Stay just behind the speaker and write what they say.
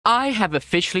I have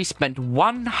officially spent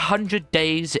 100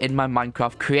 days in my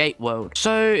Minecraft Create world.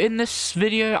 So in this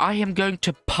video, I am going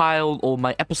to pile all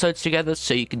my episodes together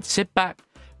so you can sit back,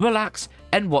 relax,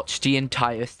 and watch the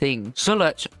entire thing. So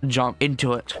let's jump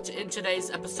into it. In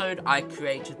today's episode, I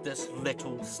created this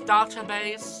little starter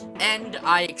base, and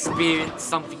I experienced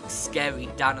something scary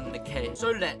down in the cave. So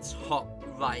let's hop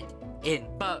right in.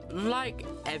 But like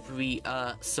every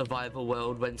survival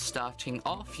world, when starting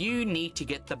off, you need to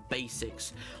get the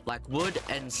basics like wood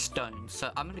and stone. So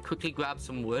I'm gonna quickly grab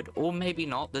some wood, or maybe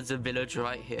not. There's a village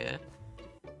right here.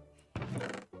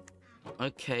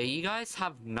 Okay, you guys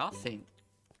have nothing.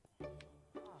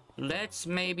 Let's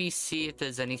maybe see if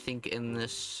there's anything in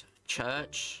this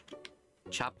church,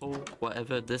 chapel,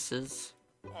 whatever this is.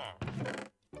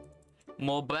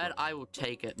 More bread, I will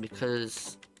take it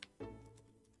because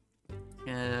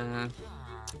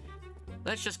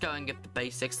let's just go and get the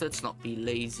basics. Let's not be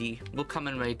lazy. We'll come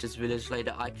and raid this village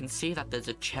later. I can see that there's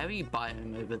a cherry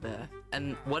biome over there,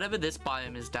 and whatever this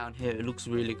biome is down here, it looks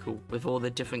really cool with all the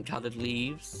different colored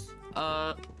leaves.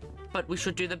 But we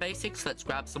should do the basics. Let's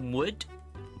grab some wood.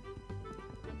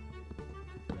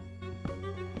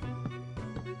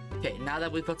 Okay, now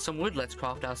that we've got some wood, let's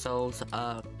craft ourselves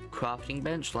a crafting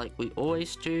bench like we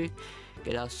always do.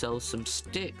 Get ourselves some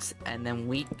sticks, and then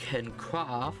we can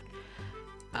craft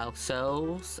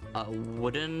ourselves a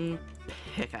wooden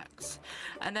pickaxe.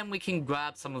 And then we can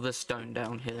grab some of the stone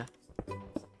down here.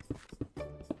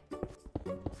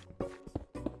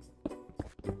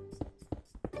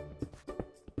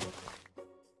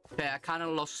 Okay, I kind of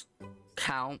lost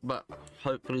count, but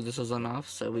hopefully this is enough.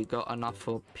 So we got enough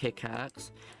for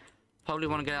pickaxe. Probably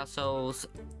want to get ourselves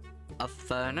a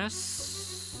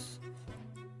furnace.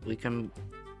 We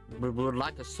would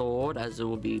like a sword, as it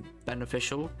will be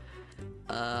beneficial.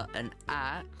 An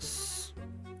axe,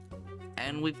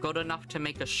 and we've got enough to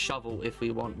make a shovel if we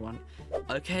want one.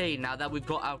 Okay, now that we've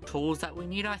got our tools that we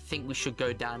need, I think we should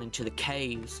go down into the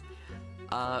caves.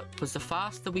 Because the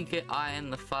faster we get iron,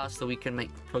 the faster we can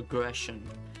make progression.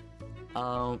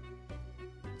 So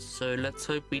let's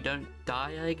hope we don't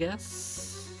die, I guess.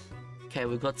 Okay,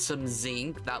 we've got some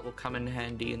zinc that will come in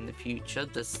handy in the future.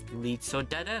 This leads to a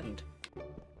dead end.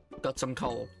 Got some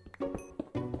coal.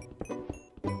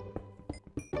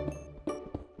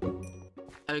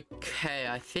 Okay,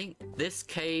 I think this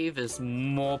cave is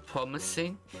more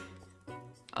promising.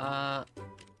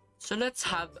 So let's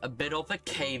have a bit of a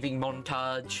caving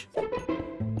montage.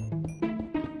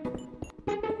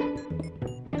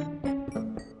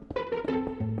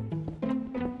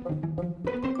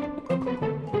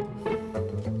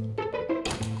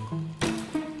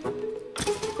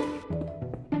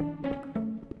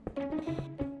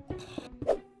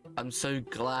 I'm so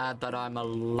glad that I'm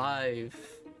alive.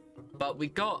 But we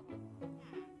got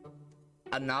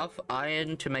enough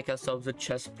iron to make ourselves a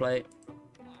chest plate,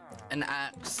 an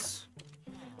axe.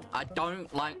 I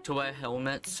don't like to wear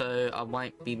helmets, so I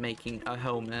won't be making a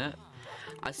helmet.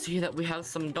 I see that we have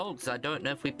some dogs. I don't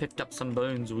know if we picked up some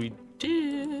bones. We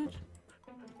did.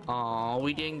 Oh,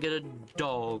 we didn't get a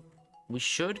dog. We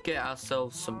should get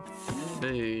ourselves some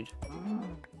food.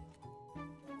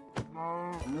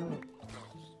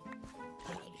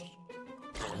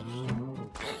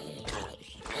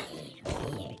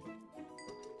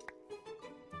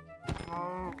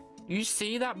 You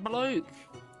see that bloke?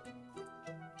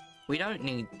 We don't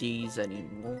need these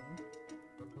anymore.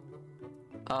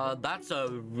 That's a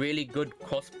really good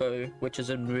crossbow, which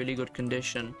is in really good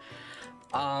condition.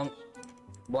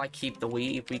 Why keep the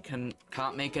weave? We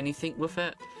can't make anything with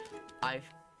it.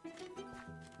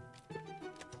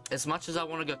 As much as I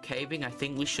want to go caving, I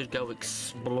think we should go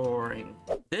exploring.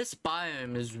 This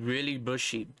biome is really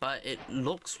bushy, but it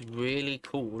looks really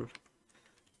cool.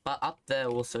 But up there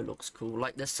also looks cool.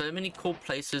 Like, there's so many cool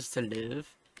places to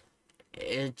live.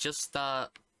 It just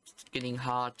starts getting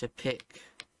hard to pick.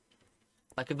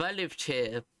 Like, if I lived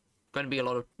here, going to be a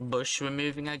lot of bush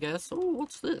removing, I guess. Oh,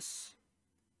 what's this?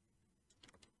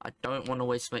 I don't want to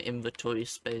waste my inventory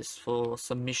space for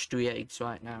some mystery eggs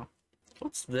right now.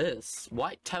 What's this?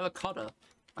 White terracotta.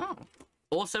 Oh.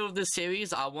 Also with this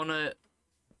series, I want to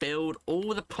build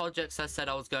all the projects I said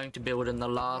I was going to build in the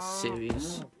last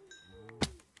series.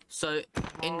 So,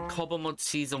 in Cobblemod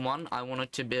Season 1, I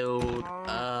wanted to build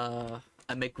a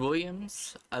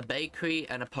McWilliams, a bakery,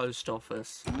 and a post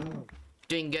office.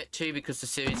 Didn't get to because the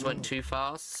series went too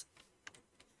fast.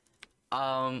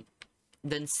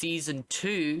 Then Season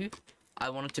 2, I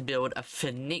wanted to build a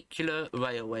funicular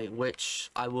railway, which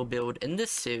I will build in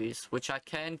this series, which I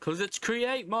can because it's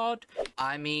Create Mod.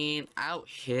 I mean, out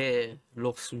here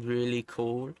looks really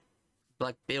cool.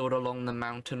 Like, build along the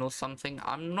mountain or something.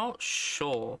 I'm not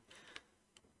sure.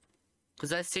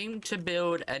 Because I seem to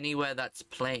build anywhere that's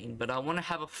plain, but I want to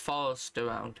have a forest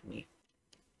around me.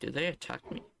 Do they attack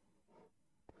me?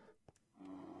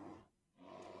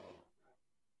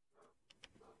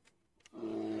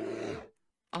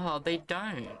 Oh, they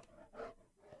don't.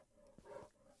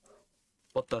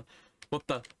 What the? What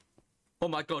the? Oh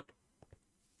my god.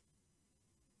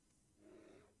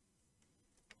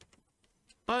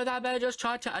 Oh, that bear just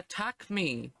tried to attack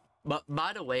me. But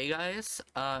by the way, guys,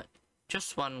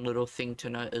 just one little thing to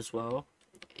note as well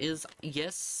is,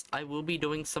 yes, I will be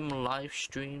doing some live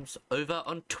streams over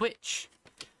on Twitch,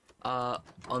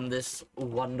 on this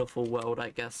wonderful world,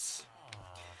 I guess.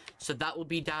 So that will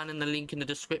be down in the link in the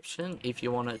description if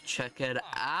you want to check it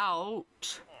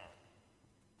out.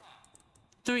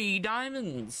 3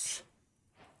 diamonds.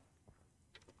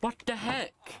 What the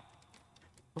heck?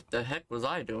 What the heck was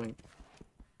I doing?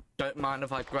 Don't mind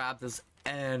if I grab this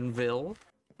anvil.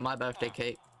 My birthday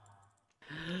cake.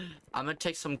 I'm gonna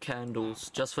take some candles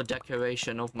just for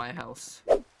decoration of my house.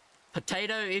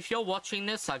 Potato, if you're watching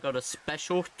this, I got a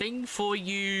special thing for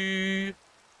you.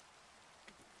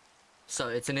 So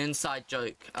it's an inside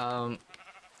joke.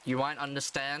 You won't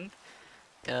understand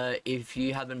if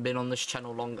you haven't been on this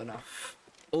channel long enough,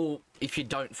 or if you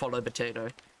don't follow Potato.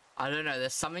 I don't know,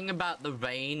 there's something about the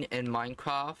rain in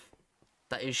Minecraft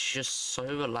that is just so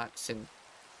relaxing.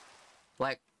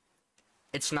 Like,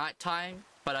 it's nighttime,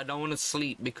 but I don't want to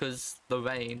sleep because the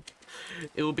rain.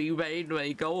 It will be rain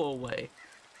may go away,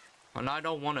 and I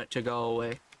don't want it to go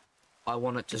away. I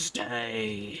want it to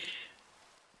stay.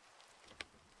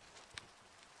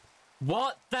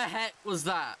 What the heck was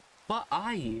that? What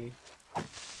are you?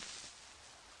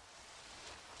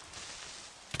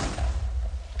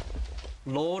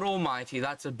 Lord Almighty,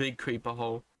 that's a big creeper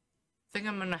hole. I think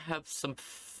I'm gonna have some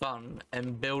fun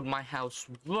and build my house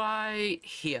right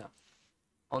here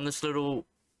on this little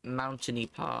mountainy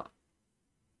part.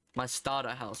 My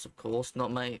starter house, of course,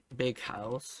 not my big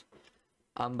house.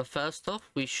 But first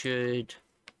off, I'm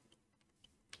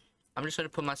just gonna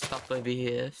put my stuff over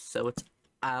here so it's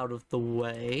out of the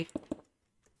way.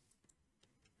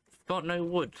 Got no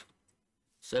wood,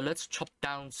 so let's chop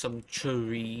down some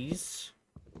trees.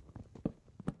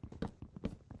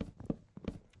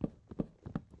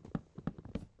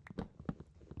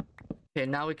 Okay,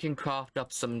 now we can craft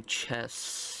up some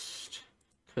chests,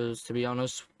 because to be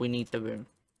honest, we need the room.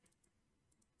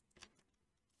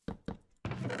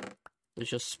 Let's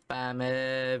just spam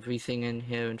everything in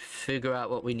here and figure out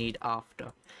what we need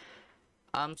after.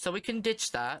 So we can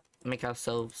ditch that, make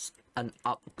ourselves an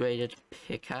upgraded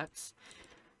pickaxe.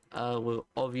 We'll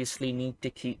obviously need to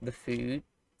keep the food.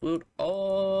 We'll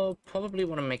all probably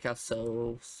want to make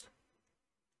ourselves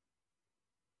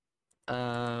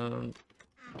a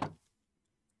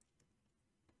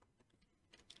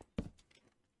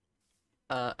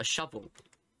shovel.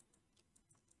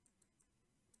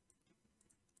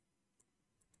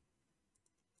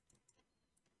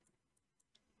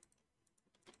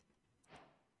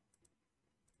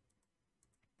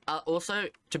 Also,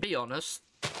 to be honest,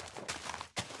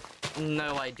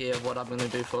 no idea what I'm gonna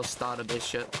do for a starter base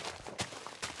ship.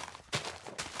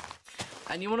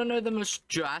 And you wanna know the most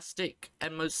drastic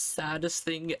and most saddest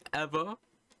thing ever?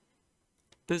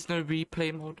 There's no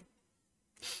replay mod.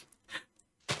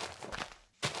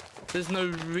 There's no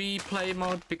replay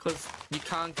mod because you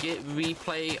can't get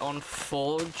replay on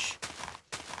Forge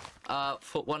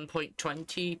for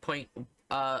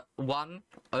 1.20.1,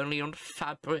 only on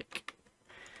Fabric.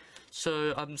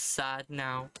 So I'm sad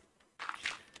now.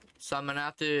 So I'm gonna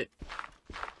have to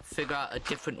figure out a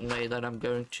different way that I'm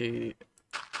going to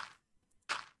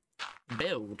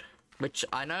build, which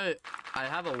I know I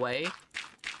have a way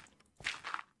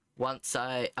once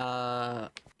I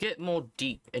get more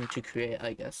deep into Create,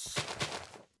 I guess.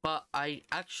 But I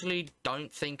actually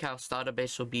don't think our starter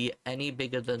base will be any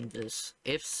bigger than this.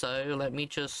 If so, let me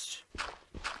just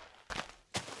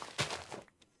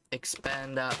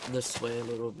expand out this way a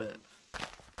little bit.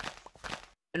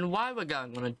 And while we're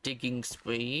going on a digging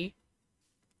spree,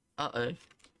 I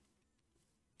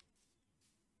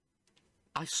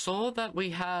saw that we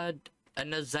had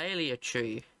an azalea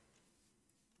tree.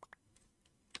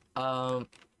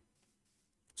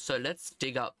 So let's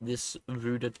dig up this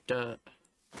rooted dirt.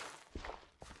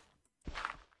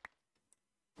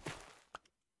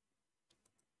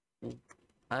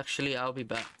 Actually, I'll be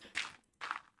back.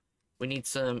 We need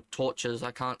some torches.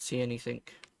 I can't see anything.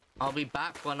 I'll be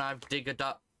back when I've digged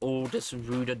up all this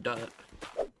rooted dirt.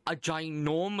 A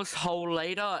ginormous hole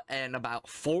later and about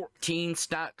 14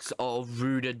 stacks of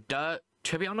rooted dirt.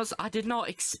 To be honest, I did not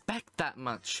expect that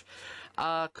much.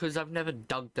 Because I've never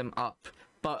dug them up.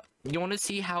 But you want to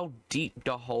see how deep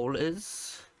the hole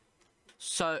is?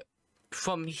 So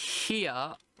from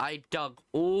here, I dug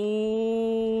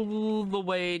all the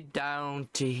way down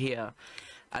to here,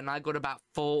 and I got about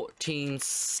 14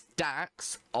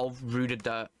 stacks of rooted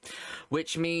dirt,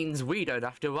 which means we don't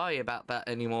have to worry about that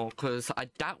anymore, because I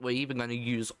doubt we're even going to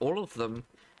use all of them.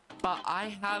 But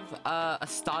I have a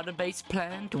starter base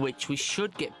planned, which we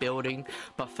should get building,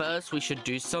 but first we should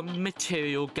do some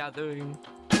material gathering.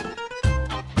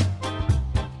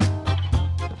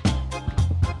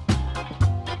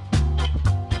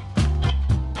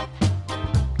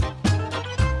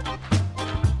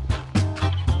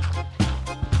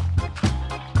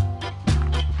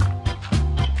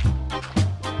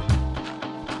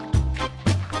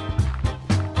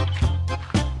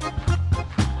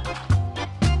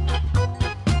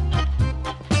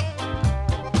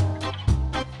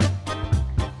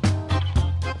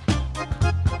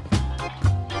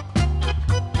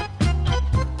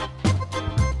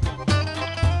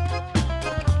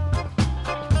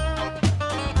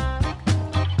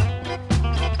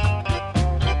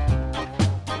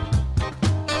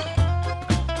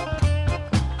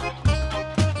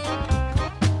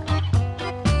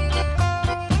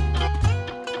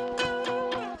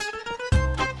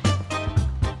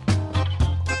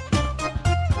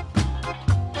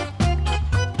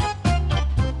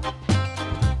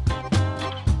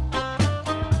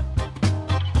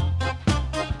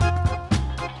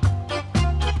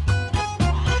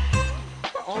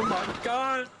 Oh my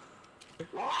god!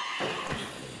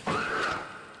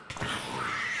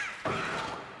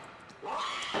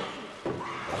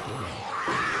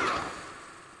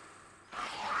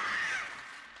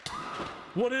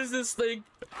 What is this thing?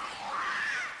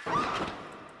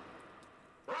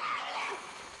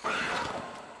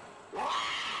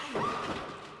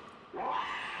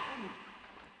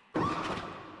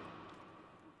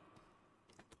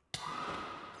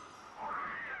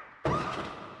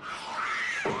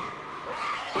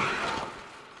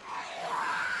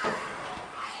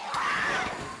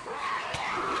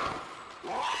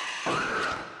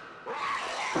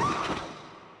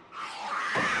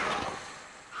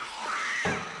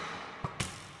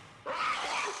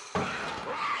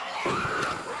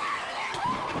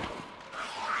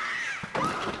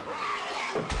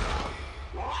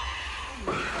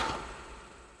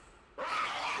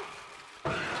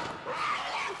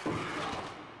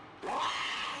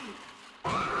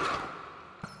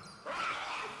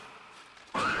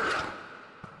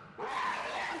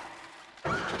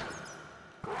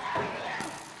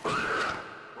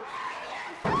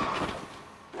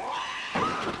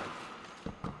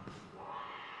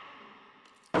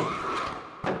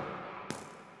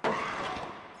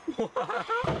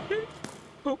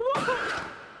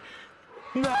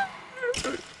 No.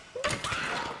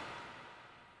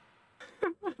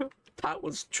 That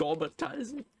was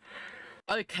traumatizing.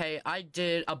 Okay, I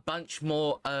did a bunch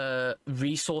more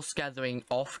resource gathering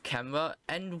off camera,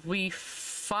 and we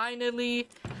finally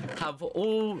have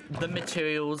all the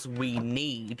materials we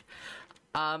need.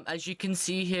 As you can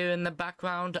see here in the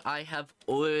background, I have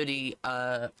already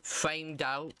framed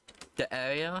out the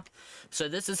area. So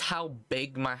this is how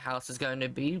big my house is going to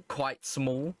be, quite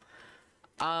small.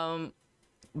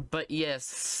 But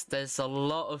yes, there's a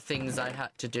lot of things I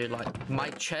had to do, like my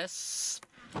chests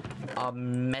are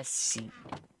messy.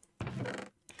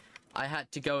 I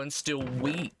had to go and steal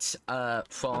wheat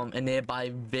from a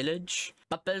nearby village.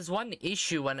 But there's one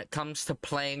issue when it comes to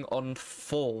playing on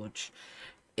Forge,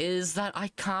 is that I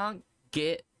can't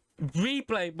get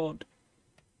replay mod.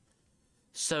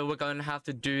 So we're going to have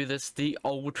to do this the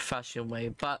old-fashioned way.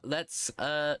 But let's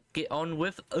get on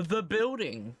with the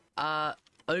building.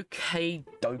 Okay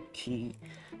dokie.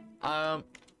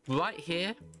 Right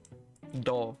here,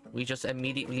 door. We just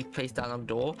immediately place down a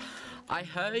door. I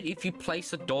heard if you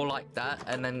place a door like that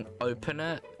and then open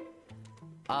it,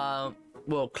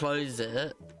 well, close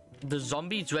it, the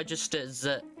zombies registers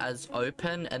it as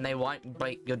open and they won't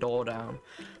break your door down,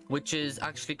 which is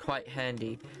actually quite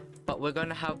handy. But we're going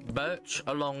to have birch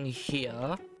along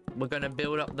here. We're going to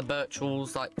build up the birch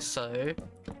walls like so.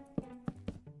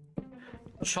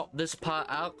 Chop this part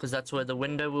out because that's where the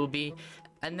window will be,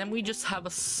 and then we just have a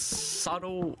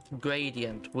subtle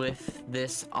gradient with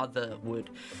this other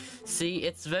wood. See,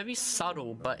 it's very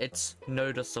subtle, but it's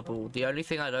noticeable. The only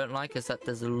thing I don't like is that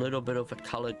there's a little bit of a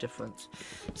color difference.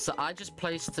 So I just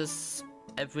place this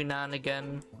every now and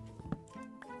again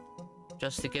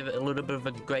just to give it a little bit of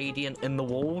a gradient in the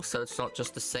wall, so it's not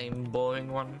just the same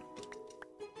boring one.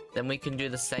 Then we can do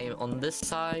the same on this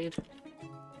side.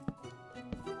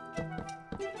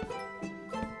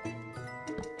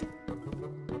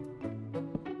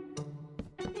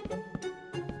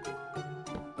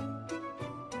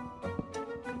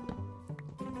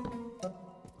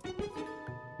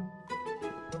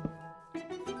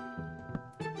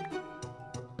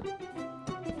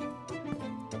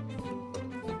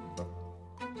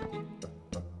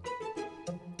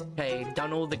 Okay,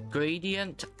 done all the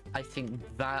gradient. I think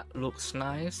that looks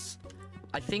nice.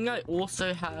 I think I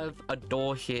also have a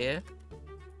door here.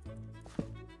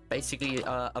 Basically,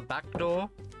 a back door.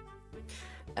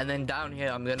 And then down here,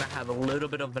 I'm gonna have a little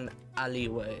bit of an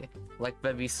alleyway. Like,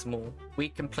 very small. We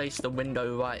can place the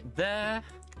window right there.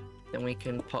 Then we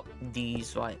can pop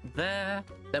these right there.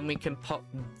 Then we can pop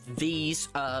these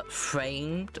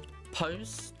framed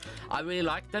posts. I really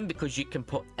like them because you can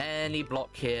put any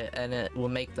block here and it will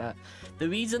make that. The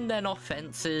reason they're not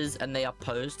fences and they are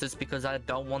posts is because I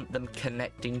don't want them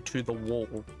connecting to the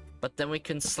wall. But then we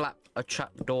can slap a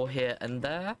trapdoor here and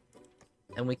there.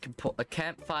 And we can put a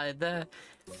campfire there.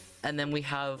 And then we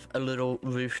have a little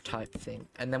roof type thing.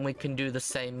 And then we can do the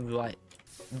same right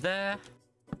there.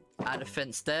 Add a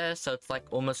fence there, so it's like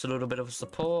almost a little bit of a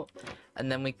support.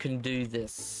 And then we can do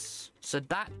this. So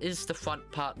that is the front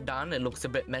part done. It looks a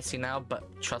bit messy now, but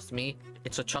trust me,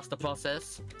 it's a trust the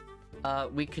process.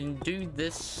 We can do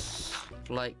this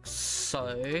like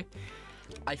so.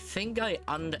 I think I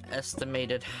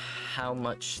underestimated how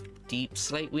much deep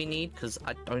slate we need, because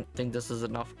I don't think this is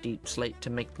enough deep slate to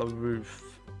make the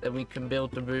roof. Then we can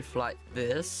build the roof like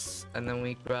this, and then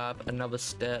we grab another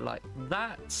stair like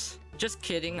that. Just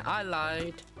kidding, I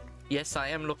lied. Yes, I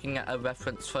am looking at a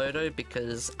reference photo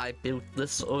because I built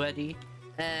this already,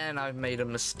 and I've made a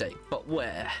mistake. But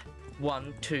where?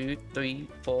 1, 2, 3,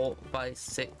 4, 5,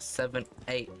 6, 7,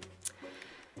 8.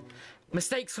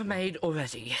 Mistakes were made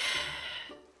already.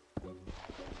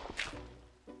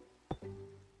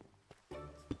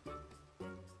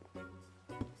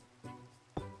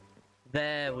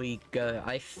 There we go.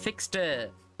 I fixed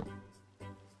it.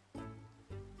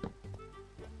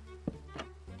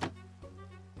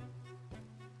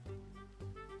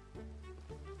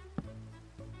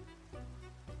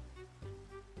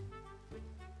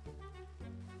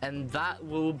 And that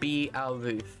will be our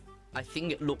roof. I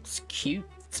think it looks cute.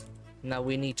 Now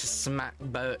we need to smack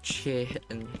birch here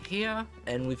and here.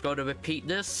 And we've got to repeat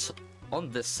this on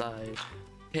this side.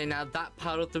 Okay, now that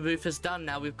part of the roof is done.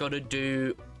 Now we've got to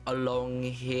do along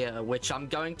here, which I'm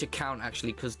going to count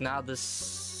actually, because now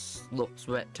this looks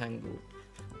rectangle.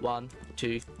 1,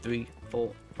 2, 3,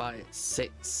 4, 5,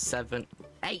 6, 7,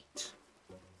 8.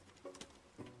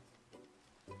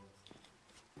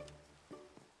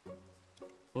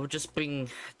 We'll just bring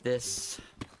this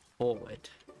forward.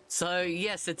 So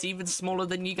yes, it's even smaller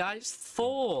than you guys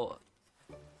thought.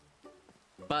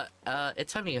 But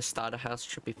it's only a starter house,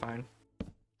 should be fine.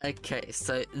 Okay,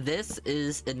 so this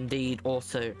is indeed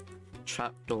also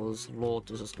trapdoors. Lord,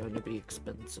 this is going to be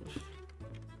expensive.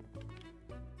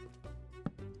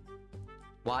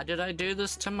 Why did I do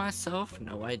this to myself?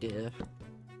 No idea.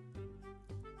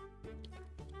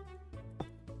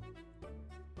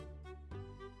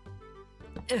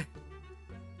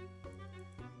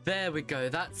 There we go,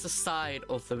 that's the side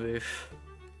of the roof.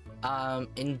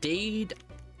 Indeed,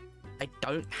 I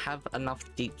don't have enough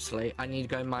deep slate. I need to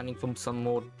go mining for some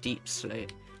more deep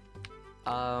slate.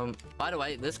 By the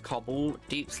way, this cobble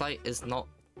deep slate is not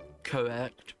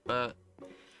correct, but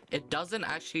it doesn't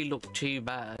actually look too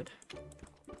bad.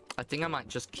 I think I might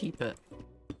just keep it.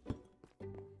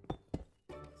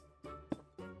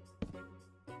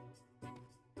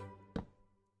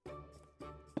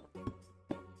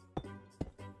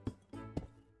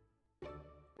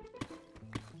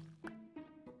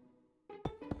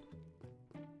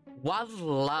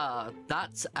 Voila,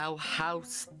 that's our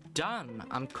house done.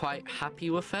 I'm quite happy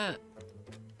with it.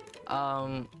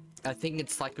 I think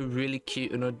it's like a really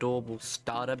cute and adorable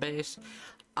starter base.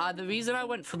 The reason I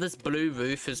went for this blue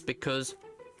roof is because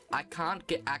I can't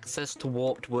get access to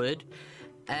warped wood,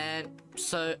 and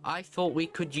so I thought we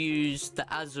could use the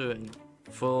azurin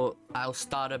for our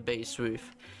starter base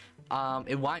roof.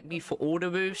 It won't be for all the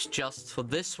roofs, just for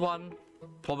this one,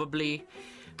 probably.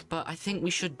 But I think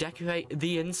we should decorate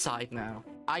the inside now.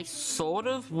 I sort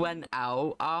of went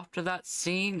out after that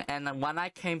scene, and when I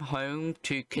came home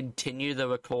to continue the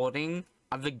recording,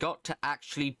 I forgot to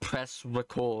actually press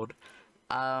record.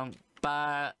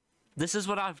 But this is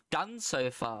what I've done so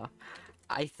far.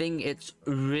 I think it's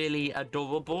really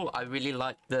adorable. I really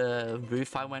like the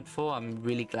roof I went for. I'm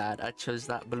really glad I chose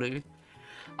that blue.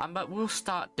 But we'll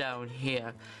start down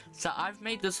here. So I've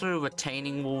made this little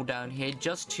retaining wall down here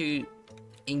just to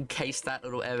encase that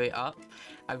little area up.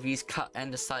 I've used cut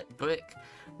andesite brick,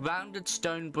 rounded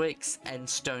stone bricks, and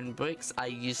stone bricks. I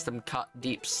used them cut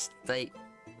deep slate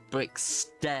brick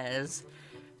stairs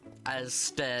as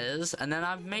stairs, and then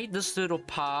I've made this little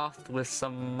path with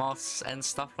some moss and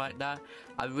stuff like that.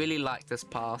 I really like this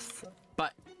path,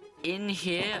 but in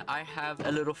here, I have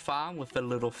a little farm with a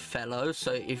little fellow.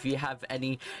 So if you have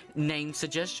any name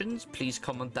suggestions, please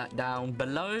comment that down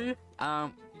below.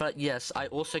 But yes, I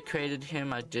also created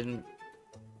him. I didn't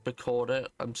record it.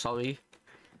 I'm sorry.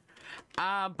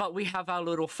 But we have our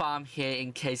little farm here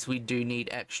in case we do need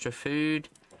extra food.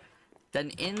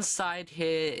 Then inside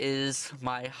here is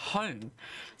my home.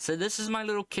 So this is my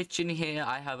little kitchen here.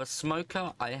 I have a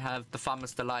smoker. I have the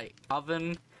Farmer's Delight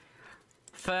oven,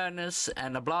 furnace,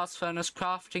 and a blast furnace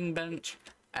crafting bench.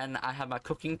 And I have my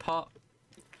cooking pot,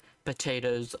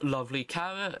 potatoes, lovely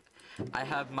carrot. I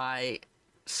have my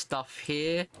stuff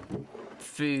here,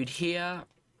 food here.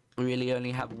 Really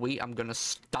only have wheat. I'm gonna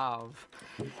starve.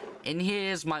 In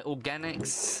here is my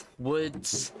organics,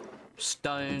 woods,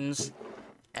 stones,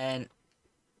 and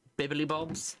bibbly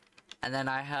bobs. And then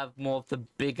I have more of the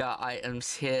bigger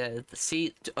items here.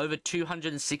 See, over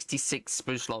 266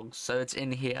 spruce logs, so it's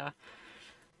in here.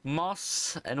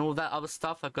 Moss and all that other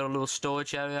stuff. I've got a little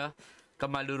storage area.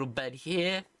 Got my little bed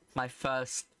here. My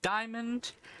first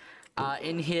diamond.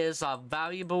 In here's our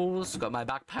valuables. Got my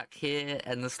backpack here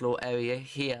and this little area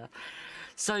here.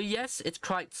 So yes, it's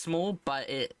quite small, but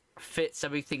it fits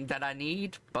everything that I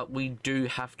need. But we do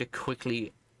have to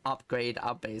quickly upgrade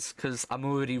our base because I'm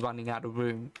already running out of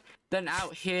room. Then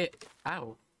out here,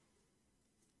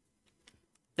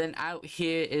 Then out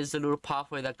here is a little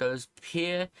pathway that goes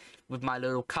here with my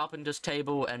little carpenter's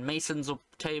table and mason's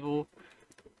table.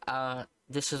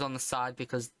 This is on the side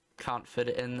because can't fit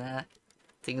it in there.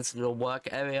 I think it's a little work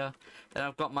area. Then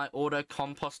I've got my auto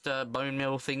composter bone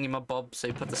meal thingy my bob. So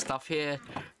you put the stuff here,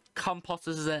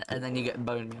 composters it, and then you get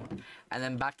bone meal. And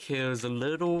then back here is a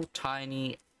little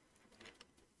tiny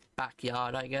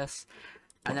backyard, I guess.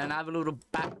 And then I have a little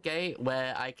back gate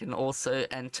where I can also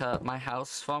enter my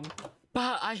house from.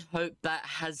 But I hope that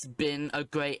has been a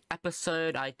great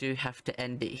episode. I do have to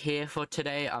end it here for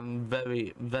today. I'm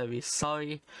very, very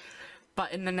sorry.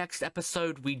 But in the next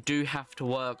episode, we do have to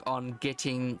work on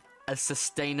getting a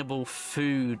sustainable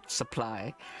food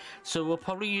supply. So we'll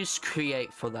probably use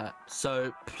Create for that.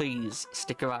 So please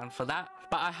stick around for that.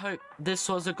 But I hope this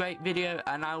was a great video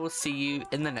and I will see you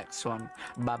in the next one.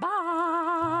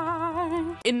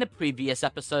 Bye-bye! In the previous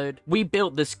episode, we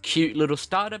built this cute little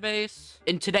starter base.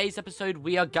 In today's episode,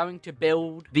 we are going to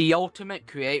build the ultimate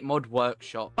create mod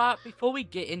workshop. But before we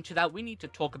get into that, we need to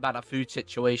talk about our food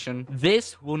situation.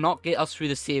 This will not get us through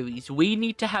the series. We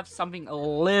need to have something a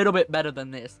little bit better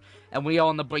than this. And we are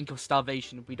on the brink of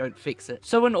starvation if we don't fix it.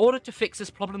 So in order to fix this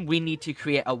problem, we need to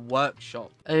create a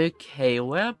workshop. Okay,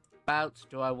 whereabouts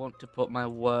do I want to put my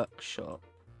workshop?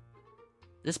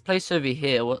 This place over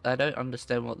here, I don't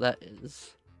understand what that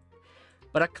is.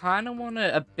 But I kind of want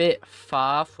it a bit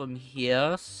far from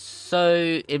here,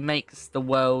 so it makes the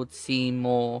world seem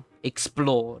more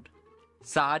explored.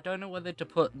 So I don't know whether to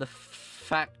put the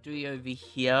factory over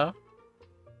here.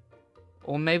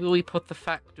 Or maybe we put the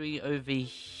factory over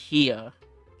here.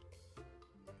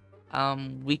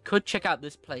 We could check out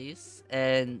this place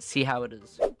and see how it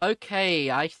is.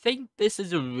 Okay, I think this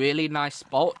is a really nice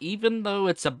spot, even though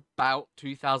it's about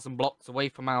 2,000 blocks away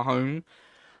from our home.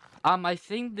 I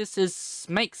think this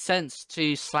makes sense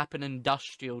to slap an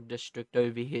industrial district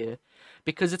over here,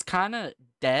 because it's kind of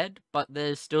dead, but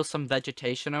there's still some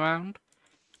vegetation around,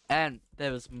 and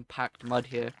there is some packed mud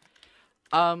here.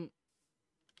 The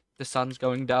sun's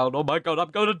going down. Oh my god,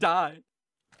 I'm gonna die.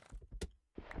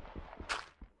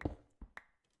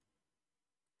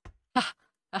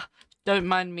 Don't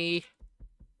mind me.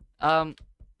 I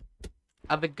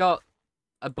forgot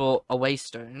I bought a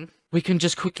waystone. We can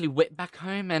just quickly whip back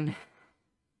home and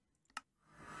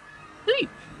sleep.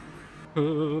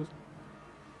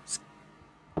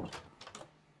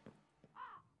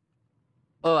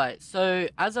 Alright, so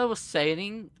as I was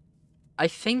saying, I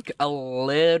think a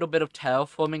little bit of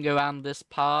terraforming around this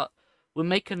part will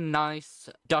make a nice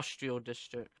industrial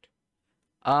district.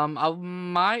 I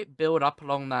might build up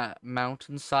along that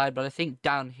mountainside, but I think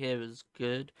down here is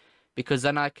good, because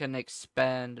then I can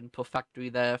expand and put factory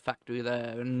there,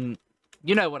 and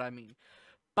you know what I mean.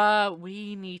 But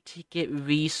we need to get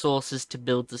resources to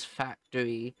build this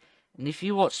factory. And if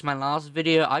you watched my last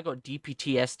video, I got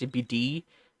DPT SDBD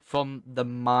from the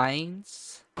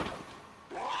mines.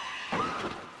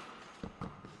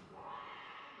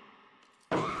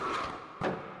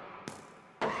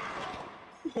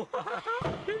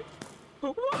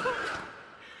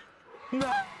 No.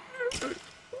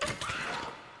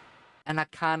 And I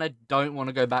kind of don't want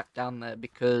to go back down there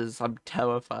because I'm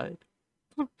terrified.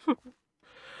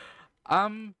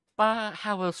 But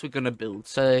how else are we gonna build?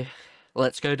 So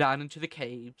let's go down into the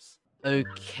caves.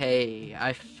 Okay,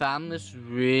 I found this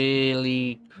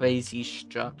really crazy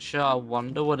structure. I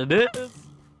wonder what it is.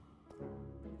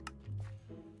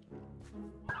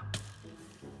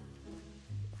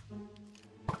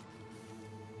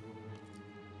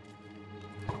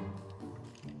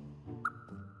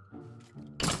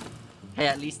 Hey,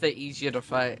 at least they're easier to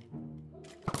fight.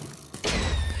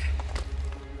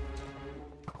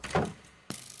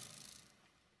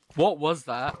 What was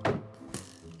that?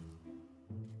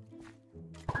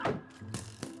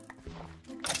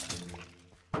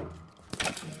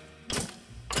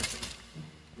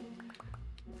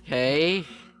 Okay.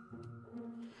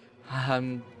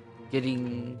 I'm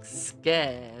getting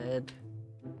scared.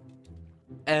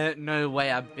 No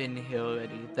way I've been here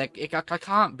already. Like, I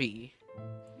can't be.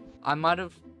 I might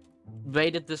have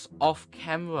raided this off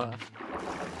camera.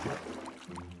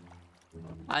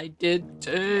 I did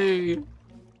too.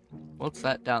 What's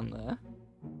that down there?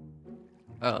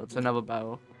 Oh, it's another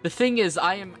barrel. The thing is,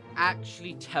 I am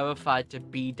actually terrified to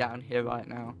be down here right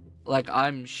now. Like,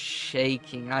 I'm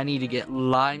shaking. I need to get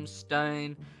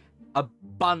limestone, a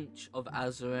bunch of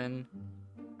azurin,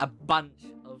 a bunch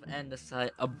of andesite,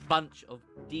 a bunch of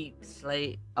deep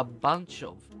slate, a bunch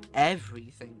of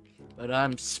everything. But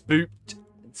I'm spooked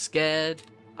and scared.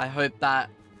 I hope that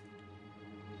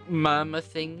murmur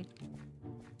thing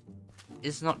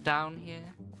is not down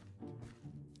here.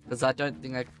 Because I don't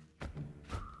think I...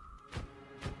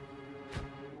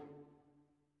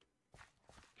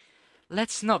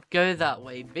 Let's not go that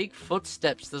way. Big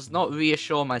footsteps does not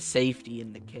reassure my safety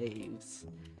in the caves.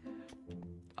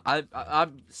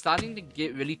 I'm starting to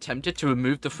get really tempted to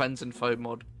remove the friends and foe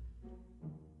mod.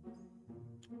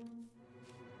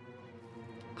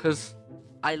 Because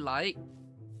I like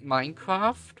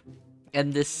Minecraft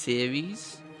and this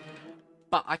series,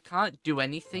 but I can't do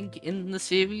anything in the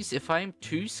series if I am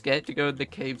too scared to go in the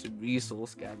caves and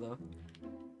resource gather.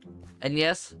 And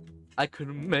yes, I could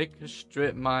make a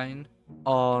strip mine.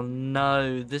 Oh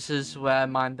no, this is where I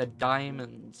mined the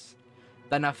diamonds.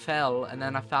 Then I fell, and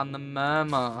then I found the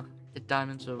murmur. The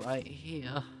diamonds are right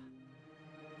here.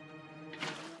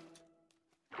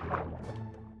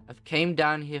 I've came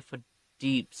down here for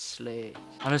deep slate.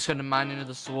 I'm just gonna mine into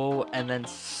this wall and then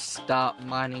start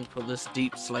mining for this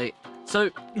deep slate. So,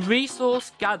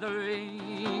 resource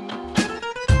gathering.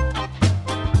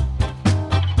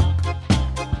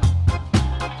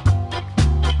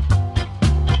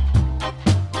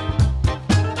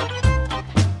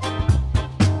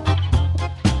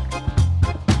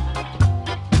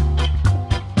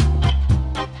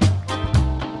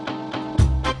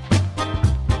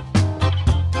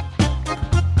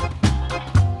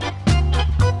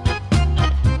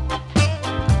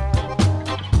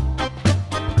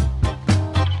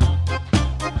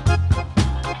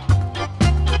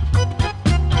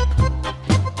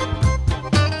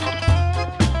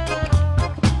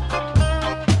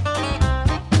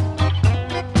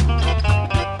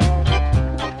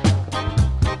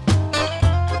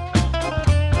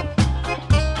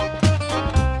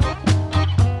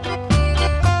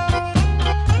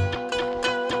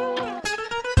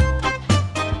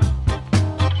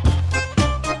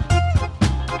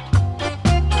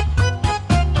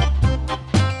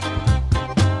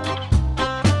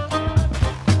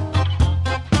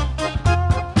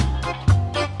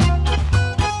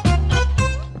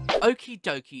 Okie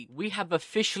dokie, we have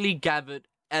officially gathered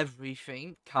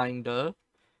everything, kinda.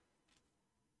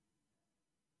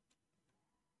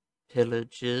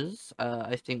 Pillagers,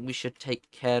 I think we should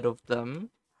take care of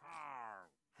them.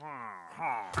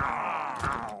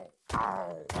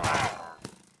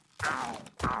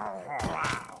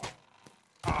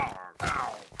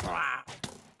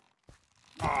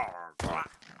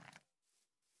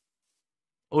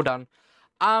 All done.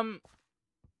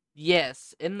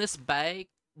 Yes, in this bag,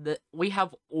 we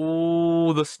have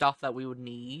all the stuff that we would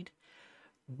need,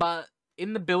 but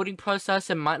in the building process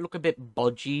it might look a bit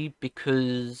bodgy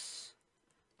because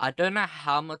I don't know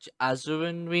how much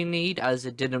azurin we need, as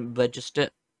it didn't register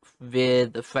via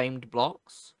the framed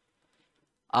blocks.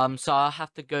 So I'll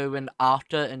have to go in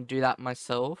after and do that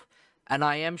myself, and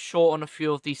I am short on a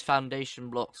few of these foundation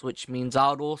blocks, which means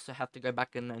I'll also have to go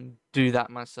back in and do that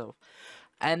myself.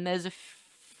 And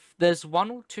there's one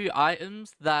or two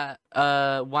items that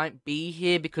won't be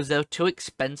here because they're too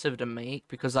expensive to make,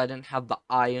 because I didn't have the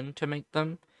iron to make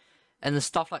them. And the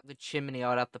stuff like the chimney I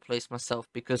would have to place myself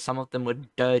because some of them were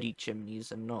dirty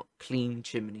chimneys and not clean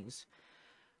chimneys.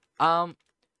 But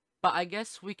I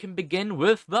guess we can begin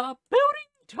with the building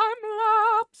time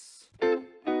lapse.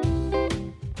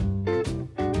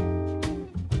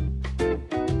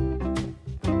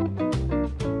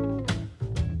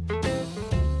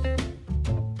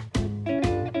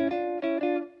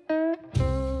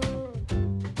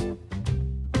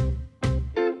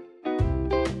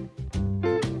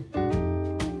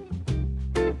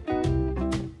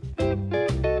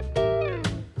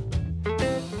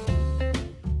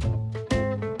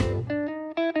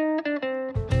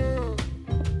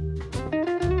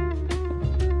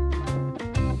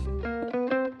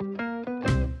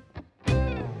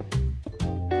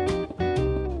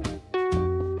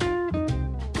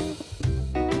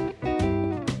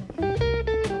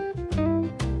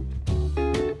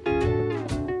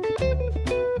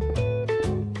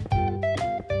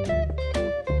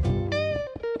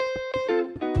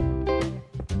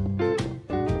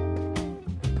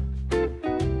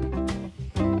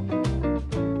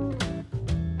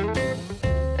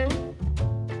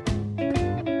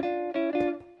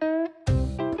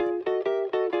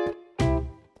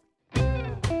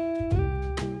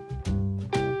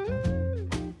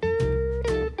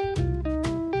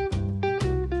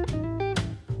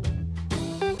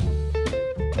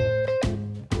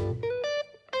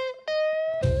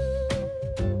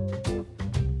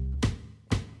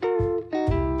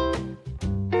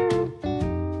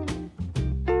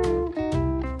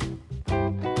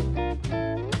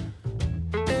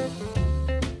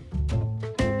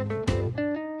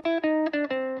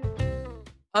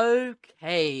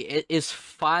 Okay, it is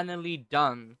finally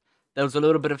done. There was a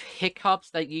little bit of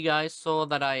hiccups that you guys saw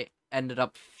that I ended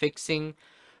up fixing.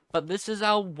 But this is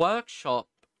our workshop,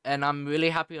 and I'm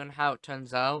really happy on how it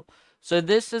turns out. So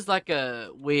this is like a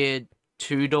weird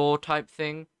two-door type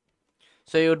thing.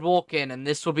 So you would walk in, and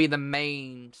this will be the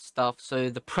main stuff. So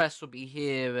the press will be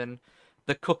here, and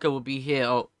the cooker will be here.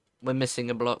 Oh, we're missing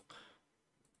a block.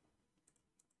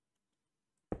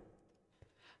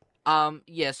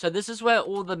 Yeah, so this is where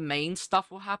all the main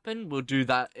stuff will happen. We'll do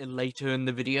that later in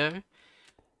the video.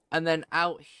 And then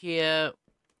out here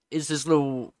is this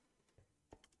little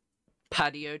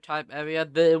patio type area.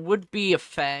 There would be a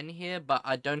fan here, but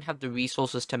I don't have the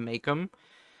resources to make them.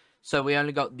 So we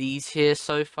only got these here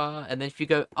so far. And then if you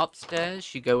go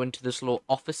upstairs, you go into this little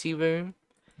officey room.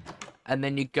 And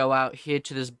then you go out here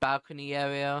to this balcony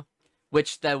area,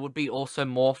 which there would be also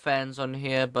more fans on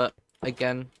here, but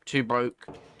again, too broke.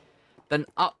 Then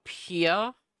up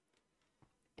here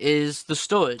is the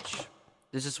storage.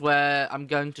 This is where I'm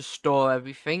going to store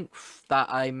everything that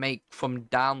I make from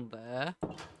down there.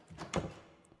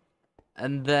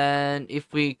 And then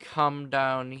if we come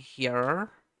down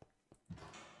here,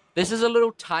 this is a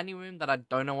little tiny room that I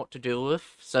don't know what to do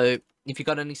with. So if you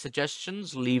got any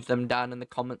suggestions, leave them down in the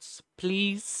comments,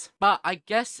 please. But I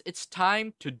guess it's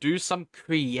time to do some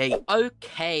create.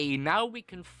 Okay, now we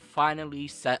can finally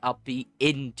set up the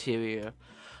interior.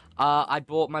 I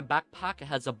brought my backpack. It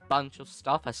has a bunch of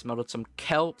stuff. I smelted some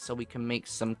kelp so we can make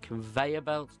some conveyor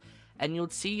belts. And you'll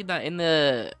see that in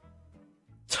the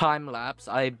time lapse,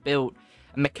 I built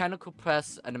a mechanical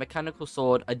press and a mechanical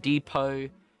sword, a depot,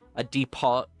 a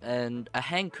depot, and a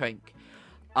hand crank.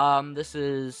 This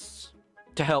is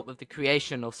to help with the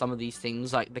creation of some of these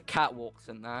things, like the catwalks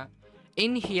and that.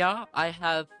 In here, I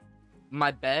have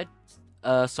my bed,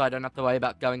 so I don't have to worry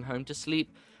about going home to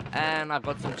sleep. And I've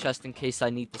got some chests in case I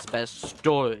need the spare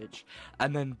storage.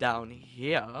 And then down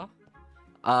here,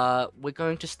 we're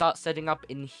going to start setting up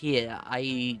in here.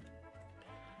 I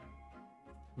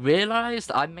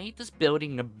realized I made this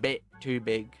building a bit too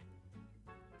big.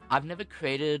 I've never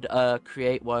created a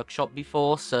create workshop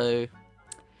before, so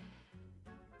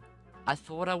I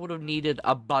thought I would have needed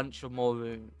a bunch of more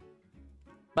room.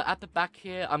 But at the back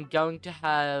here, I'm going to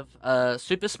have a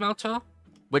super smelter,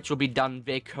 which will be done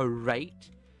via crate.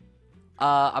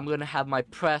 I'm going to have my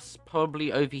press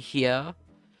probably over here,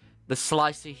 the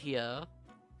slicer here,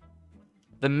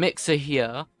 the mixer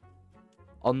here.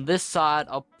 On this side,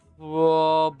 I'll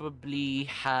probably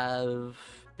have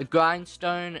the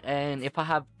grindstone, and if I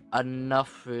have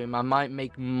enough room, I might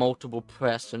make multiple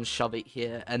press and shove it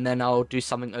here, and then I'll do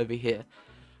something over here.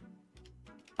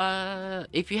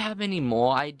 If you have any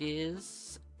more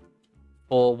ideas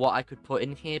for what I could put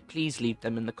in here, please leave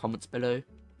them in the comments below.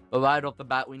 But right off the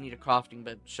bat, we need a crafting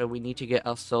bench, so we need to get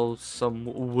ourselves some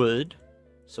wood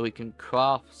so we can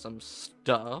craft some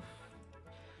stuff.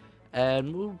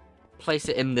 And we'll place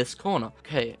it in this corner.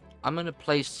 Okay, I'm gonna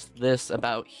place this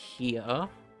about here.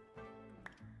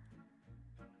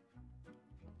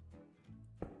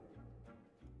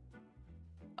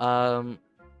 And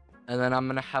then I'm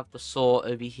gonna have the saw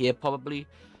over here probably.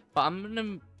 But I'm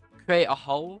gonna create a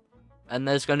hole. And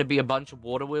there's going to be a bunch of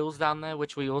water wheels down there,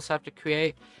 which we also have to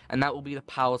create. And that will be the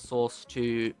power source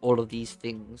to all of these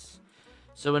things.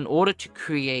 So in order to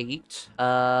create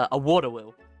a water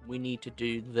wheel, we need to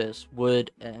do this. Wood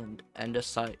and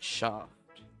andesite shaft.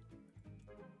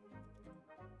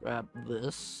 Grab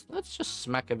this. Let's just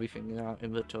smack everything in our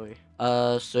inventory.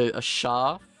 So a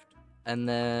shaft. And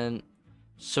then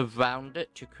surround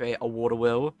it to create a water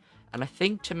wheel. And I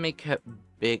think to make it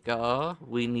bigger,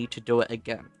 we need to do it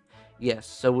again. Yes,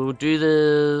 so we'll do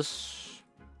this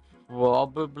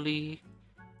probably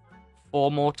 4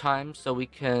 more times so we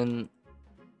can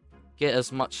get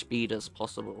as much speed as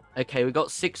possible. Okay, we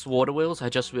got 6 water wheels. I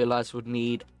just realized we'd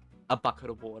need a bucket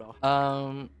of water.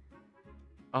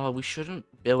 Oh, we shouldn't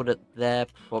build it there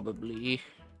probably.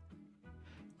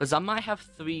 Because I might have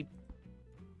 3...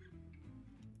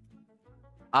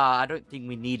 I don't think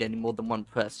we need any more than 1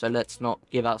 press, so let's not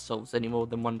give ourselves any more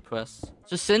than 1 press.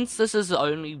 So since this is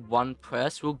only 1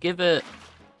 press, we'll give it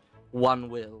 1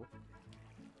 wheel.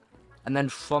 And then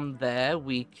from there,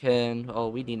 we can... Oh,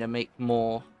 we need to make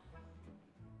more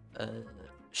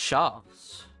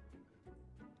shafts.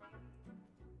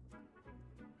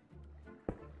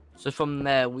 So from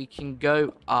there, we can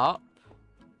go up.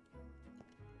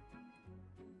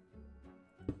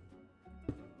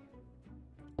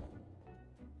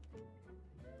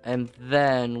 And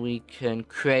then we can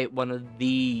create one of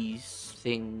these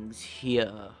things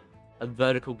here. A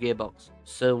vertical gearbox.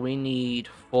 So we need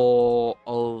 4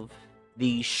 of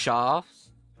these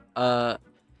shafts.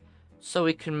 so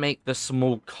we can make the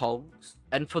small cogs.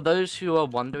 And for those who are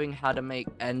wondering how to make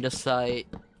andesite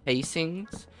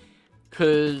casings,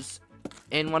 because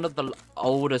in one of the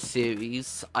older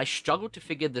series, I struggled to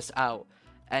figure this out,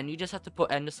 and you just have to put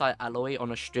andesite alloy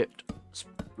on a stripped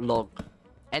log.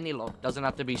 Any log, doesn't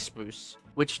have to be spruce.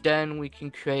 Which then we can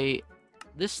create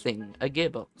this thing, a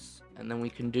gearbox. And then we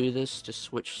can do this to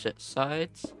switch set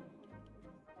sides.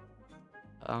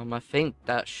 I think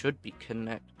that should be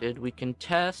connected. We can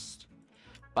test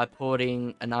by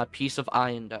putting a piece of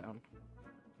iron down.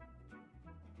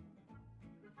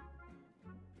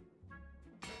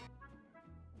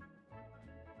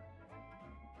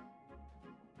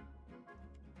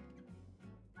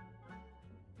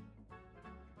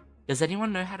 Does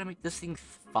anyone know how to make this thing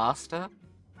faster?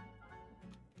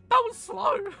 That was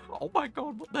slow! Oh my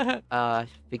god, what the heck? I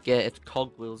forget it's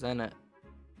cogwheels, isn't it?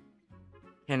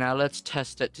 Okay, now let's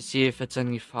test it to see if it's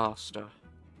any faster.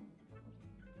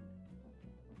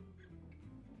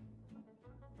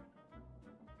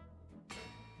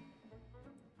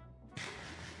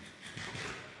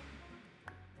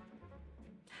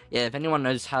 Yeah, if anyone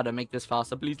knows how to make this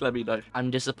faster, please let me know. I'm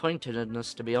disappointed in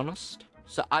this, to be honest.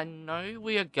 So I know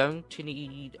we are going to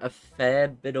need a fair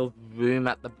bit of room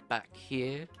at the back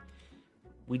here.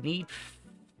 We need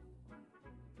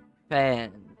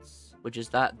fans, which is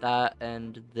that,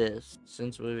 and this.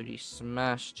 Since we already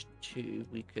smashed 2,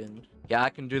 we can... Yeah, I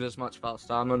can do this much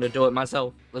faster. I'm gonna do it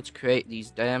myself. Let's create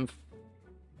these damn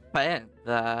fans.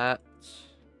 That.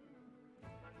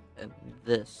 And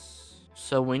this.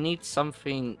 So we need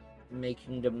something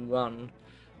making them run.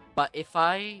 But if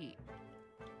I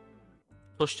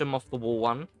push them off the wall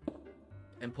one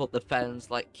and put the fans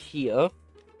like here,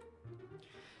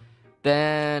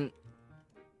 then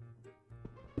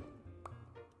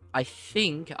I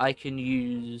think I can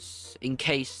use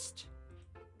encased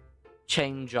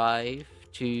chain drive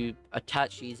to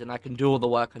attach these, and I can do all the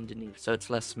work underneath, so it's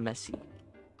less messy.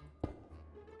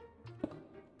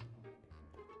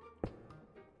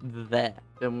 There.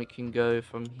 Then we can go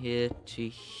from here to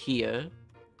here.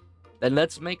 Then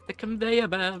let's make the conveyor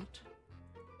belt.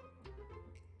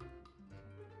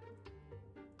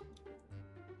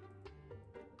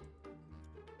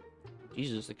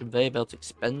 Jesus, the conveyor belt's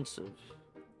expensive.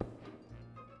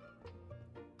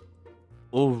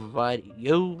 Alrighty,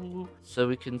 yo. So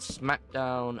we can smack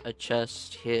down a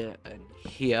chest here and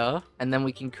here. And then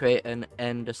we can create an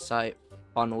andesite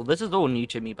funnel. This is all new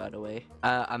to me, by the way.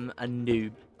 I'm a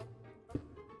noob.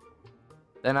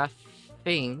 Then I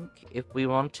think if we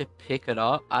want to pick it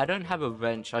up, I don't have a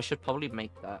wrench. I should probably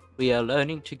make that. We are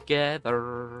learning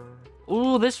together.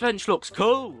 Ooh, this wrench looks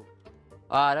cool.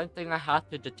 I don't think I have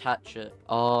to detach it.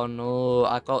 Oh no,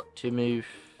 I got to move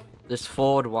this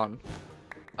forward one.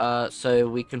 So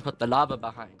we can put the lava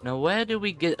behind. Now, where do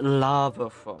we get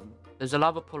lava from? There's a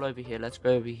lava pool over here. Let's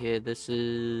go over here. This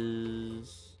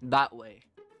is that way.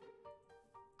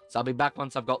 So I'll be back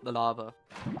once I've got the lava.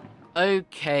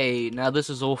 Okay, now this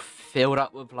is all filled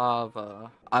up with lava.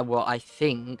 Well, I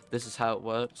think this is how it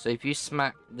works. So if you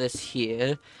smack this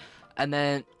here, and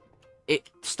then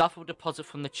stuff will deposit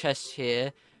from the chest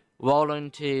here, roll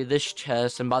into this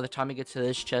chest, and by the time it gets to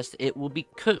this chest, it will be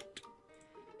cooked.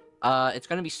 It's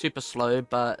going to be super slow,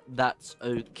 but that's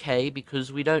okay,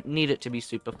 because we don't need it to be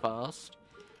super fast,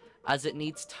 as it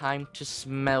needs time to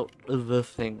smelt the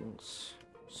things.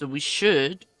 So we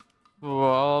should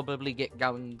probably get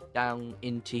going down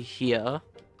into here,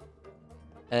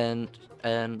 and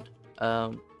it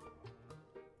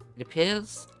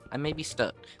appears I may be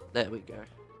stuck. There we go.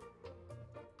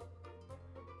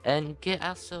 And get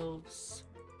ourselves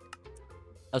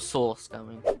a source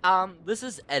going. This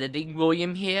is editing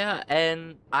William here,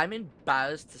 and I'm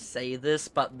embarrassed to say this,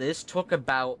 but this took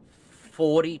about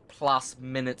 40 plus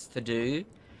minutes to do,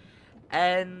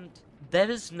 and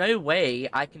there is no way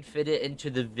I can fit it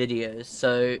into the video,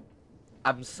 so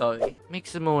I'm sorry.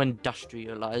 Makes it more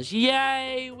industrialized.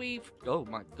 Yay! Oh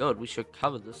my god, we should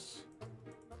cover this.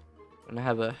 I'm gonna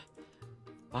have a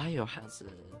biohazard.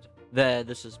 There,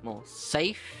 this is more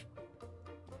safe.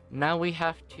 Now we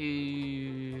have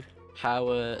to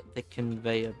power the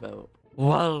conveyor belt.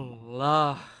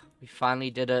 Voila! We finally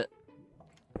did it.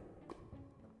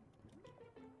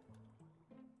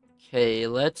 Okay,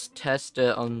 let's test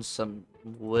it on some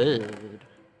wood.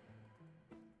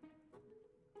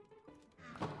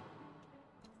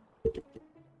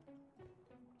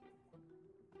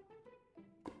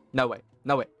 No way,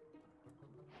 no way.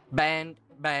 Band.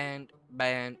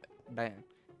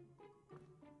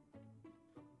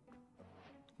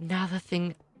 Now the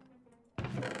thing...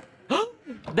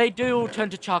 They do all turn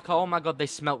to charcoal. Oh my god, they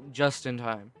smelt just in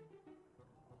time.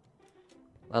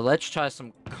 Well, let's try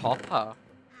some copper.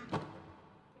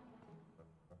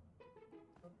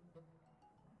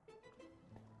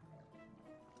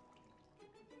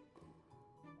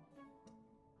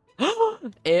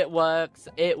 It works.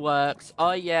 It works.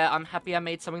 Oh yeah, I'm happy I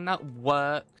made something that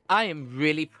worked. I am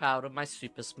really proud of my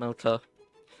super smelter.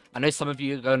 I know some of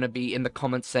you are going to be in the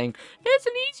comments saying, there's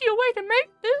an easier way to make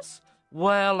this.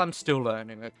 Well, I'm still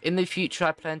learning it. In the future,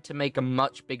 I plan to make a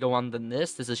much bigger one than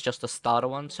this. This is just a starter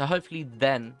one, so hopefully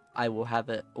then I will have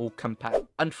it all compact.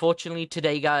 Unfortunately,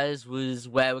 today, guys, was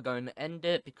where we're going to end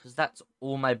it, because that's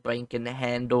all my brain can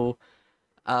handle.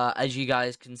 As you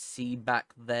guys can see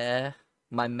back there,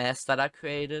 my mess that I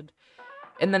created.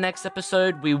 In the next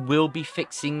episode, we will be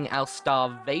fixing our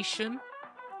starvation,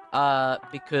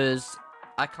 because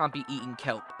I can't be eating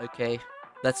kelp, okay?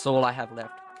 That's all I have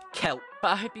left. Kelp. But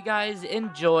I hope you guys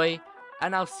enjoy,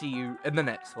 and I'll see you in the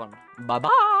next one. Bye-bye!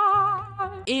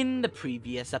 In the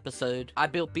previous episode, I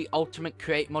built the ultimate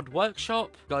create mod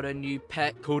workshop, got a new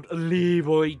pet called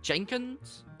Leroy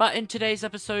Jenkins. But in today's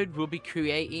episode, we'll be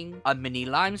creating a mini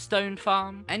limestone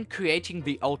farm and creating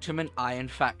the ultimate iron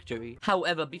factory.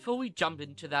 However, before we jump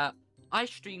into that, I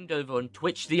streamed over on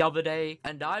Twitch the other day,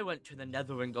 and I went to the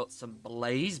nether and got some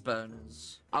blaze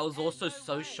burners. I was also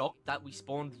so shocked that we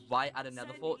spawned right at a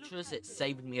nether fortress. It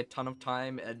saved me a ton of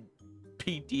time and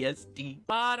PTSD.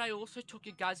 But I also took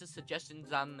your guys' suggestions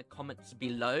down in the comments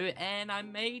below, and I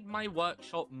made my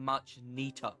workshop much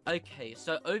neater. Okay,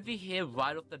 so over here,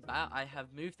 right off the bat, I have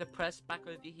moved the press back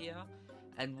over here,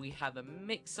 and we have a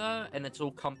mixer, and it's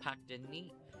all compact and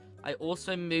neat. I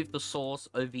also moved the source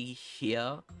over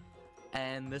here,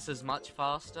 and this is much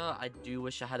faster. I do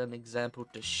wish I had an example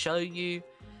to show you.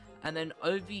 And then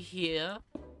over here,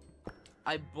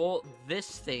 I brought this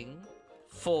thing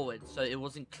forward so it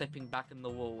wasn't clipping back in the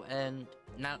wall, and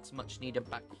now it's much neater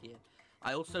back here.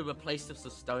 I also replaced this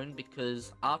with stone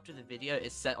because after the video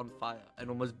it set on fire and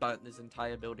almost burnt this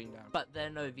entire building down. But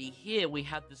then over here we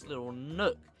have this little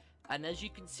nook, and as you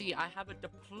can see I have a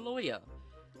deployer,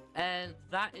 and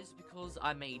that is because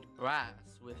I made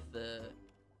brass with the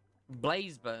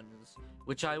blaze burners,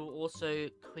 which I will also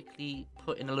quickly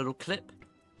put in a little clip.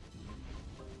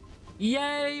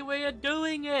 Yay, we are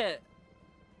doing it!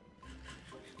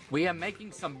 We are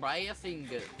making some brass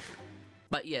ingots.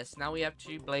 But yes, now we have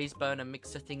 2 blaze burner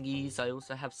mixer thingies. I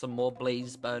also have some more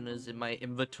blaze burners in my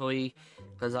inventory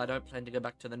because I don't plan to go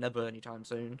back to the nether anytime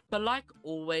soon. But like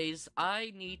always,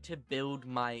 I need to build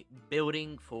my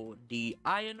building for the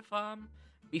iron farm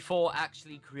before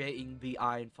actually creating the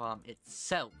iron farm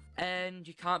itself. And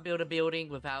you can't build a building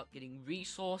without getting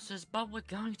resources, but we're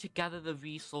going to gather the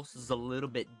resources a little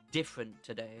bit different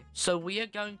today. So we are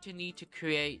going to need to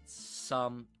create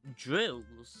some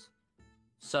drills.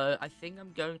 So I think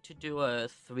I'm going to do a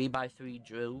 3x3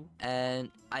 drill,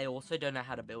 and I also don't know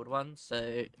how to build one,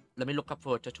 so let me look up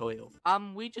for a tutorial.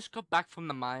 We just got back from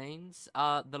the mines.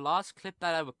 The last clip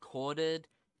that I recorded,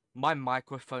 my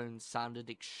microphone sounded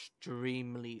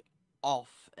extremely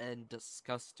off and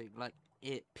disgusting. Like,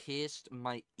 it pierced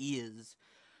my ears.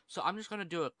 So I'm just going to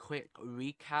do a quick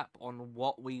recap on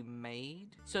what we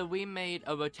made. So we made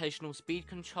a rotational speed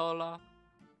controller.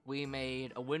 We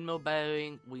made a windmill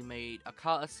bearing. We made a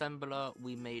cart assembler.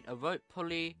 We made a rope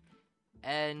pulley.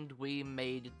 And we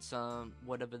made some,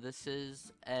 whatever this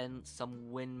is, and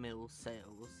some windmill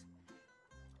sails.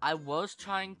 I was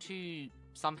trying to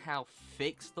somehow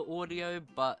fix the audio,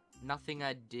 but nothing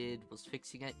I did was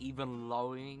fixing it. Even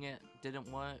lowering it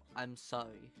didn't work. I'm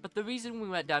sorry. But the reason we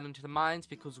went down into the mines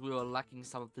because we were lacking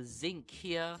some of the zinc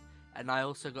here, and I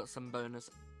also got some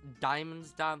bonus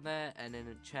diamonds down there and an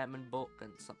enchantment book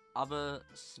and some other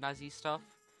snazzy stuff.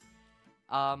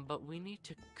 But we need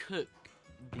to cook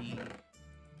the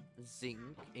zinc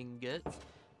ingots.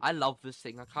 I love this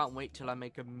thing. I can't wait till I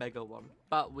make a mega one.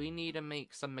 But we need to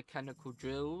make some mechanical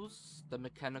drills, the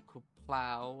mechanical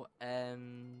plow,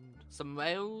 and some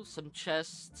rails, some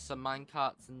chests, some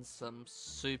minecarts, and some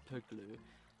super glue.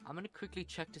 I'm going to quickly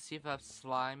check to see if I have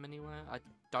slime anywhere. I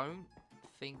don't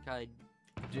think I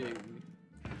do.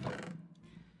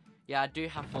 Yeah, I do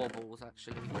have 4 balls,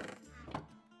 actually.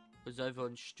 Because over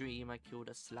on stream, I killed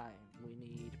a slime. We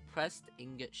need pressed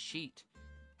ingot sheet.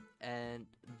 And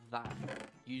that.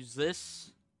 Use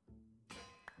this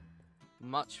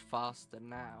much faster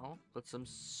now. Got some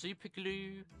super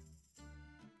glue. I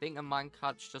think a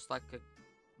minecart's just like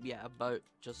a boat,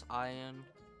 just iron.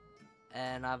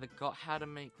 And I've got how to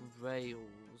make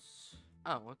rails.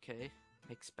 Oh, okay.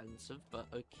 Expensive, but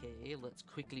okay. Let's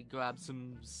quickly grab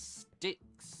some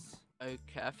sticks.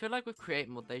 Okay, I feel like with create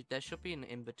mode, there should be an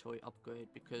inventory upgrade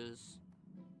because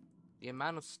The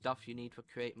amount of stuff you need for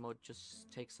create mod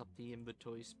just takes up the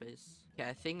inventory space. Okay,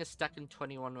 I think a stack and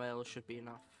 21 rails should be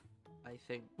enough. I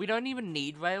think. We don't even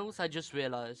need rails, I just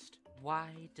realized.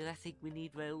 Why did I think we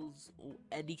need rails or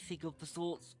anything of the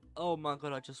sorts? Oh my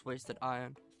god, I just wasted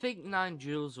iron. I think 9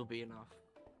 joules will be enough.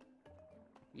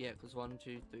 Yeah, because 1,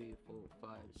 2, 3, 4, 5,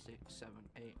 6, 7,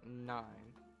 8, 9.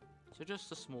 So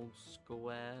just a small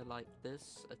square like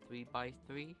this, a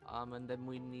 3x3. And then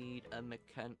we need a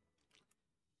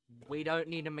We don't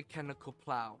need a mechanical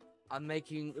plow. I'm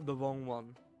making the wrong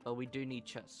one. But we do need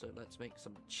chests, so let's make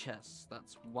some chests.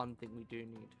 That's one thing we do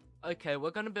need. Okay,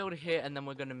 we're gonna build here and then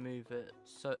we're gonna move it.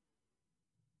 So,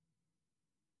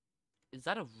 is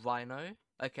that a rhino?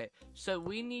 Okay, so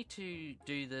we need to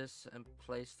do this and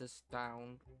place this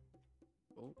down.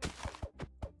 Oh.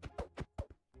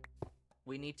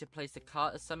 We need to place the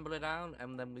cart assembler down,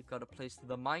 and then we've got to place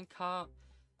the minecart.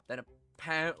 Then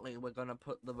apparently we're gonna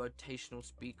put the rotational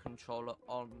speed controller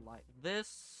on like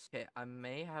this. Okay, I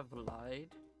may have lied.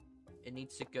 It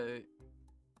needs to go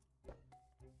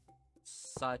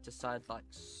side to side like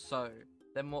so.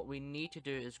 Then what we need to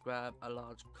do is grab a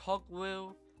large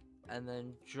cogwheel and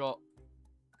then drop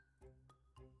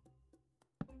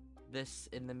this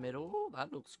in the middle. Ooh,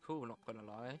 that looks cool, not gonna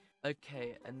lie.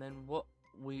 Okay, and then what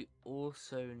we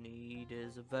also need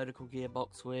is a vertical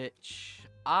gearbox, which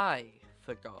I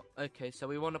forgot. Okay, so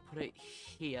we want to put it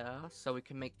here so we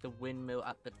can make the windmill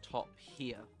at the top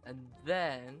here. And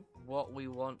then what we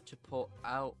want to put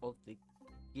out of the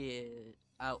gear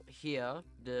out here,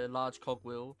 the large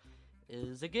cogwheel,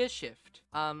 is a gear shift.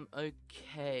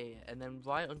 Okay, and then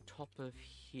right on top of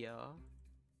here,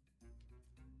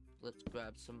 let's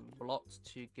grab some blocks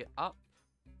to get up.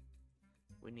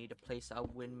 We need to place our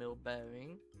windmill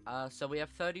bearing. So we have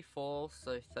 34,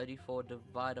 so 34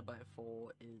 divided by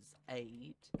 4 is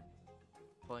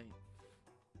 8.5,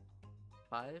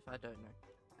 I don't know.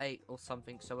 8 or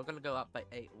something, so we're gonna go up by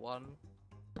 8. 1,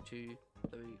 2,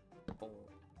 3, 4,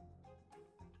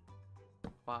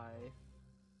 5,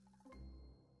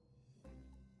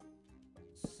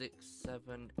 6,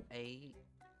 7, 8.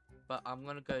 But I'm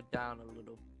gonna go down a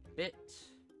little bit.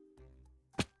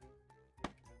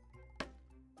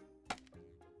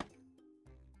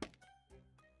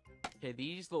 Okay,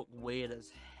 these look weird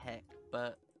as heck,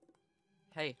 but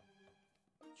hey,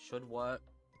 should work.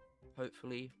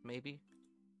 Hopefully, maybe.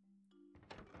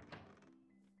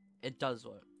 It does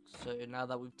work. So now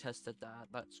that we've tested that,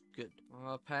 that's good.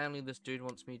 Apparently this dude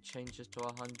wants me to change this to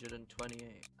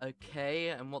 128. Okay,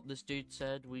 and what this dude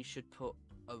said, we should put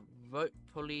a rope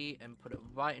pulley and put it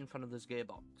right in front of this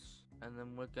gearbox. And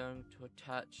then we're going to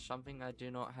attach something I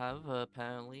do not have,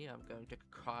 apparently. I'm going to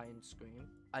cry and scream.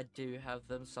 I do have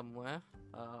them somewhere.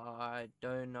 I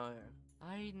don't know.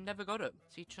 I never got it.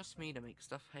 See, trust me to make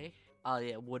stuff, hey? Oh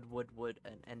yeah, wood,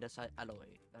 and andesite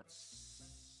alloy. That's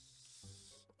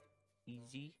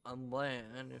easy. And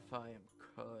then, if I am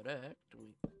correct,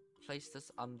 we place this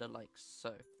under like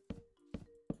so.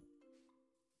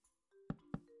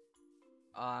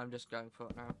 I'm just going for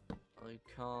it now.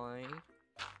 Okay.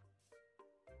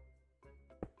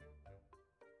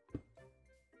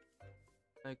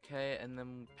 Okay, and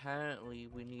then apparently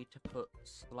we need to put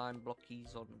slime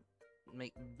blockies on,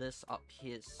 make this up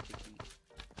here sticky.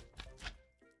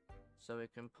 So we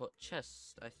can put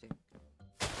chests, I think.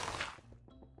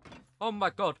 Oh my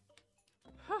god!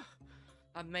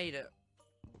 I made it.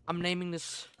 I'm naming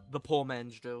this the poor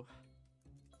man's drill.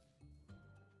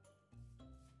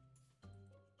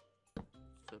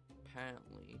 So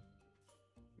apparently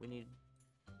we need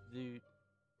the...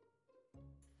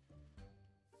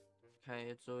 Okay,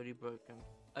 it's already broken.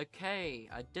 Okay,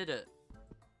 I did it.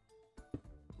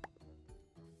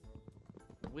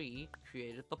 We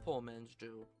created the poor man's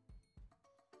drill.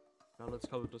 Now let's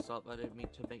cover this up. I didn't mean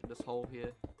to make this hole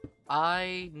here.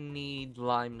 I need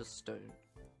limestone.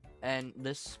 And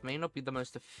this may not be the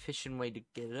most efficient way to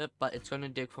get it, but it's going to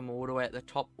dig from all the way at the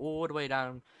top, all the way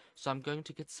down. So I'm going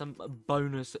to get some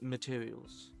bonus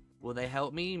materials. Will they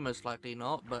help me? Most likely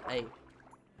not, but hey.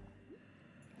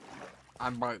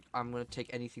 I'm broke. I'm going to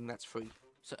take anything that's free.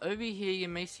 So over here, you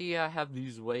may see I have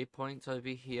these waypoints over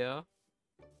here.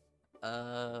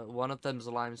 One of them's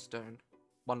limestone.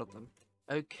 One of them.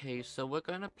 Okay, so we're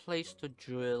going to place the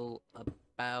drill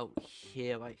about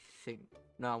here, I think.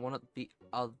 No, I want it the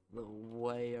other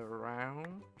way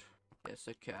around. Yes,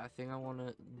 okay, I think I want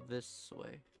it this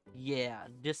way. Yeah,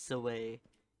 this way.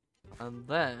 And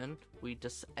then we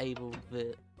disable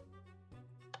the...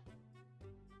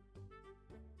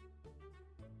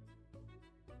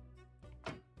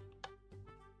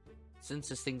 Since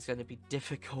this thing's going to be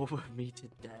difficult for me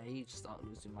today, start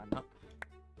losing my nut.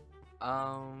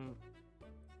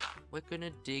 we're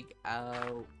gonna dig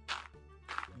out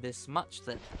this much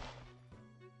then.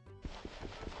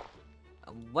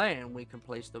 And then we can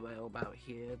place the rail about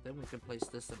here, then we can place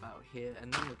this about here,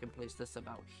 and then we can place this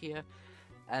about here.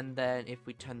 And then if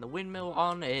we turn the windmill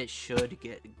on, it should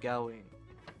get going.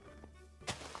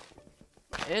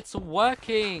 It's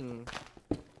working!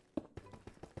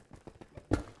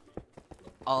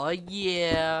 Oh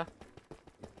yeah!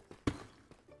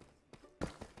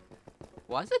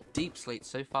 Why is the deep slate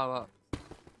so far up?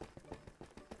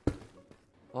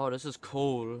 Oh, this is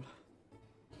cool.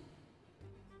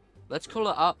 Let's call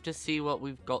it up to see what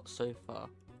we've got so far.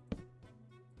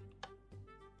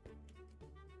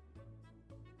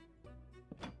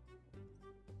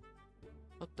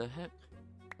 What the heck?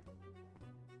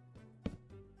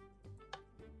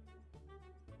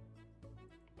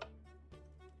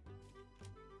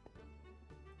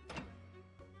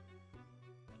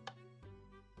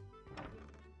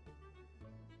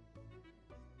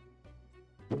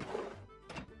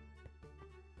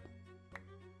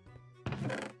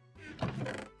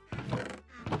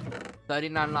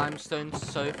 $39 limestones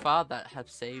so far that have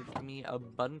saved me a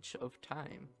bunch of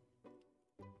time.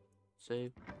 So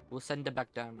we'll send it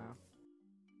back down now.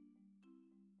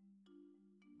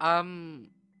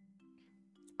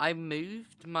 I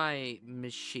moved my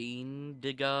machine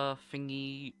digger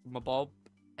thingy mabob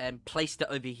and placed it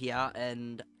over here,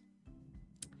 and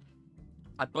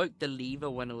I broke the lever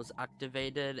when it was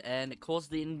activated and it caused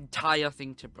the entire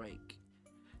thing to break.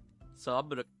 So I'm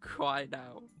gonna cry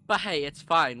now. But hey, it's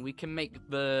fine. We can make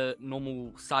the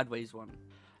normal sideways one.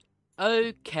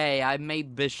 Okay, I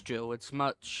made this drill. It's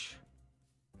much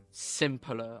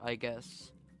simpler, I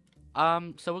guess.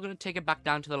 So we're gonna take it back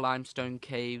down to the limestone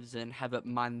caves and have it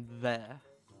mine there.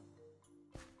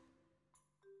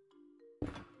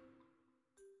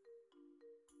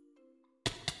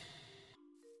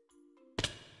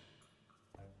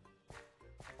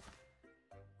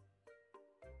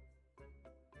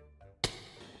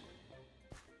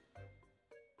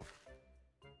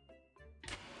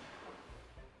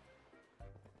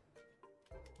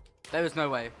 There is no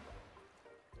way.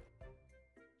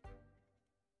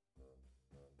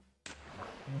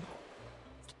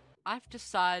 I've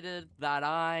decided that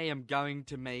I am going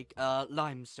to make a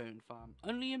limestone farm.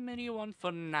 Only a mini one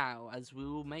for now, as we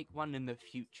will make one in the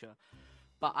future.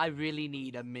 But I really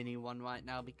need a mini one right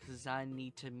now because I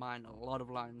need to mine a lot of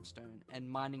limestone. And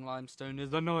mining limestone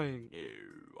is annoying. Ew,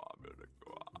 I'm gonna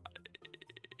cry.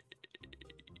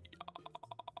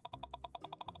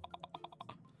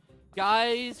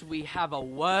 Guys, we have a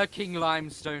working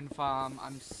limestone farm.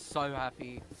 I'm so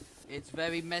happy. It's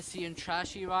very messy and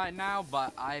trashy right now,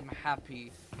 but I'm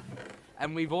happy.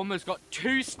 And we've almost got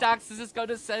 2 stacks. This is going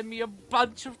to save me a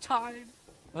bunch of time.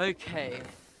 Okay.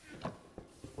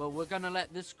 Well, we're going to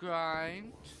let this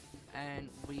grind, and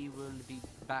we will be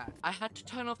back. I had to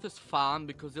turn off this farm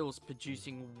because it was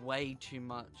producing way too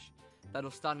much. That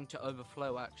was starting to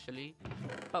overflow, actually.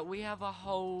 But we have a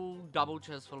whole double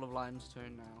chest full of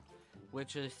limestone now,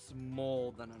 which is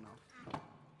more than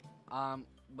enough.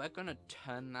 We're gonna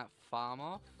turn that farm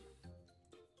off.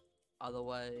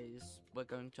 Otherwise, we're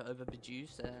going to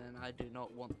overproduce, and I do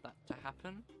not want that to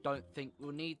happen. Don't think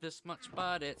we'll need this much,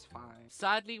 but it's fine.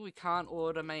 Sadly, we can't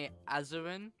automate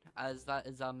Azurin, as that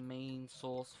is our main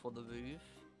source for the roof.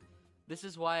 This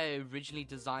is why I originally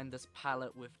designed this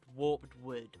palette with warped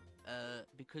wood,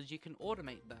 because you can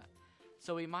automate that.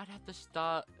 So we might have to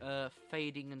start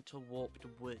fading into warped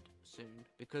wood soon,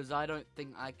 because I don't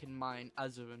think I can mine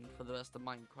Azurin for the rest of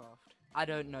Minecraft. I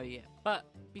don't know yet. But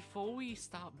before we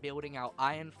start building our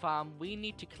iron farm, we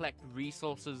need to collect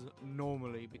resources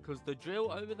normally, because the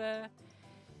drill over there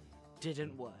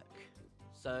didn't work.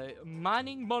 So,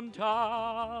 mining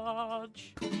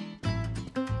montage!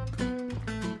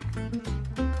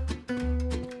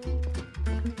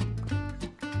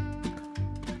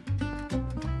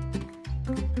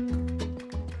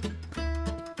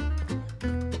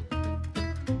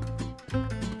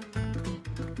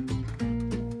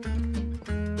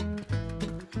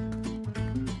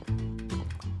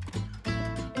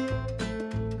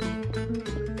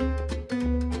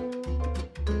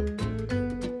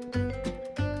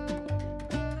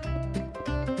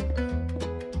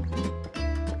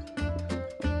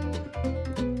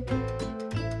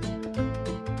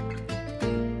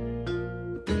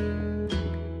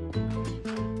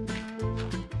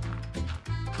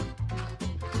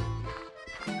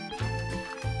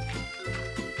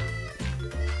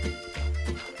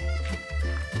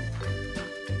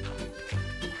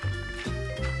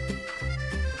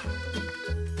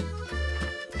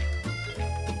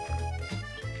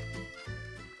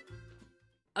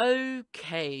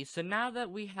 Okay, so now that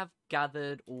we have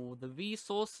gathered all the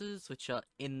resources which are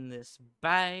in this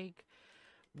bag,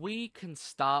 we can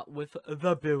start with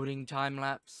the building time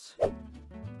lapse.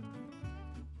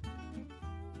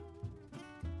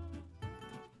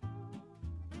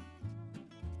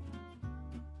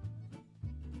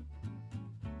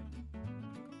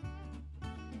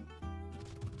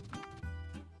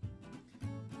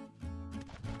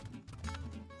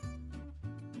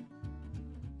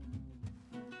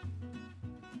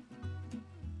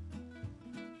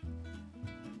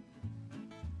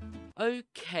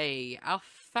 Okay, our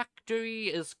factory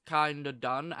is kinda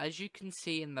done. As you can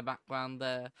see in the background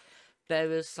there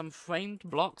is some framed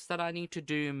blocks that I need to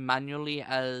do manually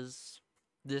as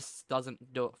this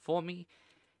doesn't do it for me.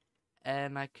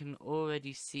 And I can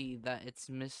already see that it's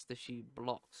missed a few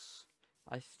blocks.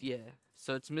 Yeah,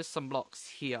 so it's missed some blocks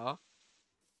here,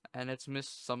 and it's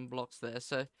missed some blocks there.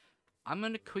 So I'm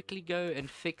gonna quickly go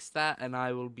and fix that, and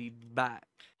I will be back.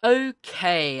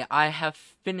 Okay, I have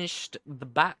finished the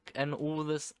back and all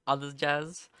this other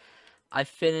jazz. I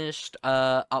finished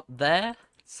up there,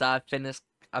 so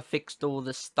I fixed all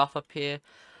this stuff up here.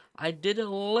 I did a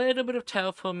little bit of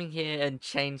terraforming here and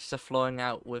changed the flooring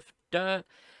out with dirt.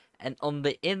 And on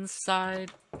the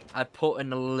inside, I put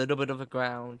in a little bit of a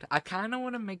ground. I kind of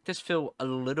want to make this feel a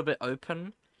little bit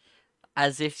open,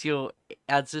 as if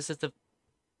this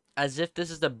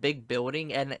is the big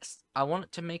building, and I want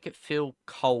it to make it feel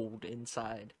cold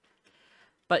inside.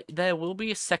 But there will be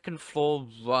a second floor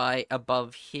right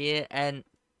above here, and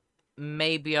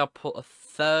maybe I'll put a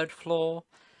third floor.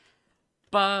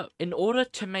 But in order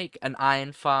to make an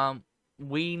iron farm,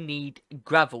 we need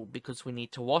gravel, because we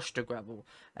need to wash the gravel.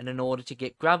 And in order to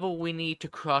get gravel, we need to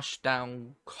crush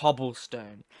down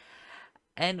cobblestone.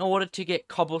 And in order to get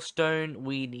cobblestone,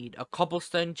 we need a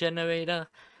cobblestone generator.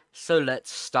 So let's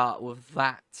start with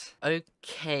that.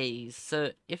 Okay,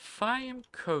 so if I am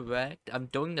correct, I'm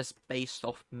doing this based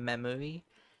off memory.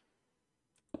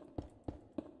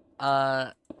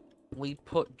 We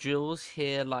put drills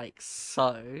here like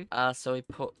so. So we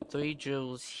put 3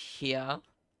 drills here.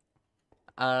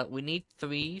 We need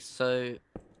 3 so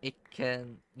it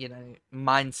can, you know,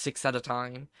 mine 6 at a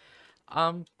time.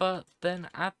 But then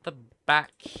at the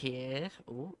back here,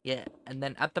 oh yeah, and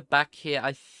then at the back here,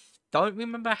 I don't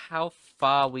remember how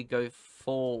far we go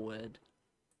forward,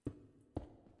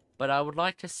 but I would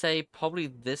like to say probably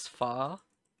this far,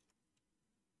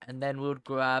 and then we'll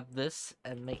grab this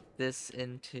and make this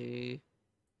into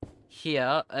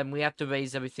here, and we have to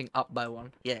raise everything up by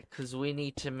 1. Yeah, because we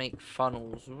need to make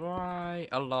funnels right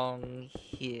along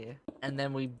here, and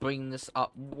then we bring this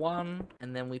up 1,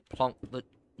 and then we plonk the...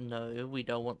 No, we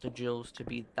don't want the drills to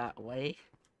be that way.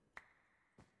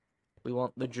 We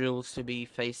want the drills to be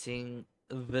facing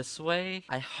this way.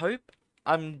 I hope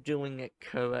I'm doing it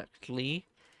correctly.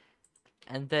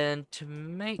 And then to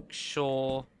make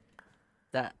sure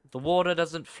that the water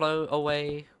doesn't flow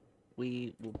away,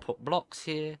 we will put blocks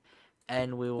here,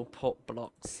 and we will put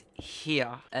blocks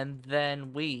here. And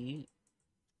then we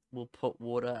will put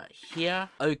water here.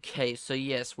 Okay, so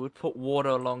yes, we'll put water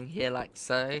along here like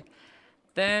so.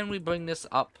 Then we bring this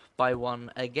up by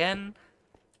 1 again.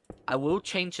 I will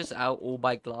change this out all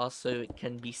by glass so it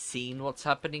can be seen what's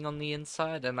happening on the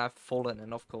inside, and I've fallen,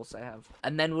 and of course I have.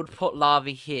 And then we'll put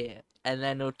lava here, and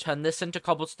then we'll turn this into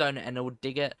cobblestone, and it will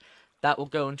dig it. That will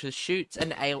go into the chutes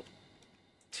and out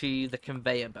to the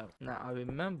conveyor belt. Now I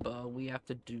remember we have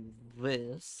to do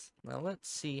this. Now let's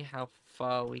see how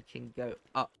far we can go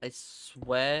up. I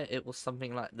swear it was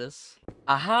something like this.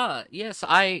 Aha! Yes,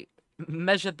 I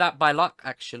measured that by luck,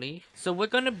 actually. So we're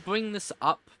gonna bring this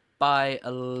up by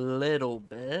a little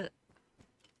bit,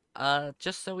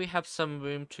 just so we have some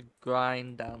room to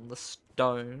grind down the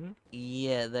stone.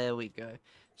 Yeah, there we go.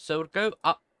 So we'll go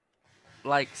up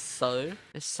like so.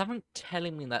 There's something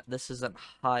telling me that this isn't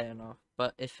high enough,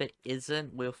 but if it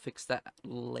isn't, we'll fix that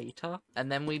later.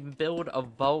 And then we build a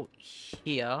vault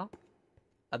here,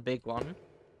 a big one,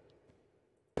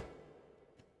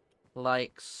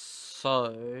 like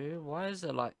so. Why is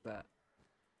it like that?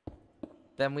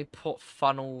 Then we put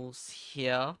funnels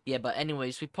here. Yeah, but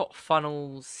anyways, we put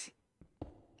funnels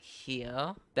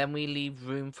here. Then we leave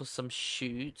room for some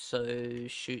chutes, so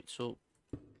chutes will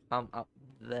come up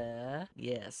there.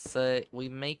 Yes, so we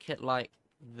make it like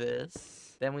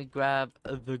this. Then we grab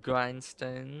the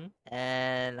grindstone,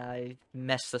 and I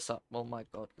messed this up. Oh my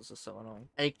god, this is so annoying.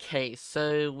 Okay,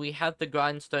 so we have the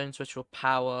grindstones which will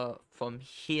power from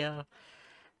here,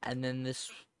 and then this...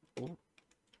 Ooh,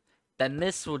 then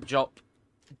this will drop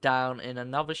down in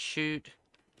another chute,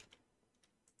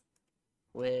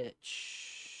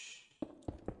 which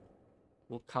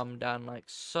will come down like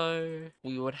so.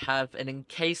 We would have an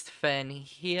encased fan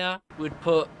here. We'd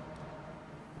put,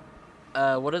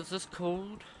 what is this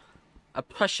called? A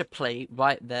pressure plate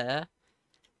right there.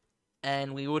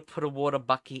 And we would put a water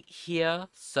bucket here,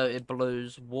 so it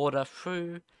blows water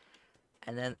through.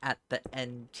 And then at the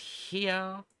end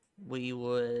here,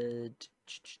 we'll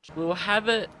have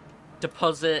it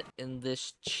deposit in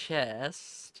this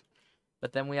chest.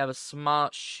 But then we have a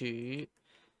smart chute,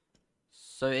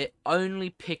 so it only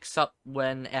picks up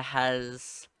when it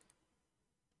has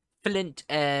flint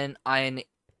and iron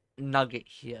nugget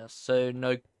here, so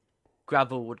no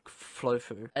gravel would flow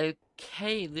through.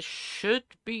 Okay, this should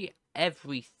be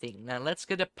everything. Now let's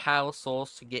get a power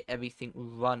source to get everything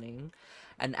running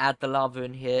and add the lava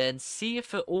in here and see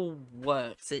if it all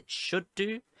works. It should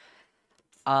do.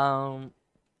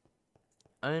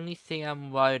 Only thing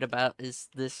I'm worried about is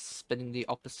this spinning the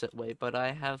opposite way, but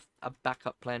I have a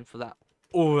backup plan for that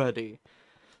already.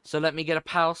 So let me get a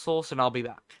power source and I'll be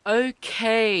back.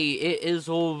 Okay, it is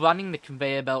all running. The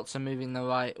conveyor belts are moving the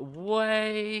right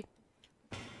way.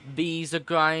 These are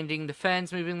grinding. The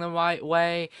fan's moving the right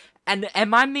way. And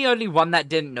am I the only one that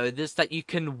didn't know this? That you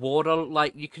can water,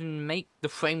 like, you can make the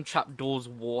frame trap doors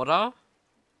water?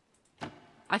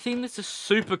 I think this is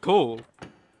super cool.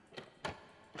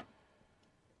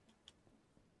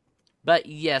 But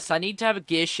yes, I need to have a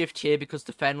gear shift here because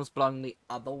the fan was blowing the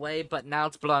other way, but now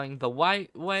it's blowing the right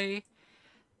way.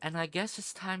 And I guess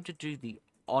it's time to do the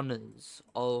honors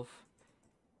of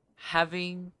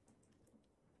having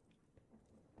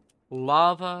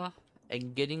lava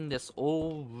and getting this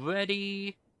all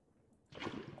ready.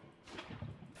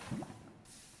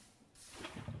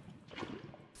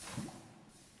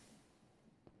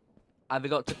 I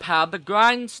forgot to power the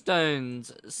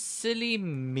grindstones. Silly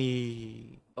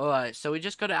me. Alright, so we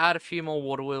just got to add a few more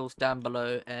water wheels down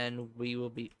below and we will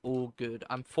be all good.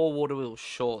 I'm 4 water wheels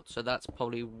short, so that's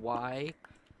probably why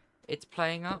it's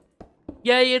playing up.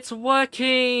 Yay, it's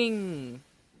working!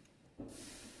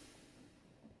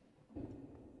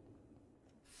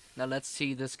 Now let's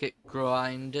see this get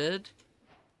grinded.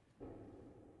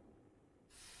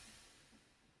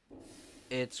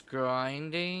 It's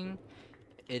grinding.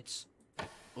 It's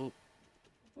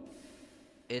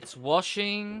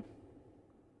washing.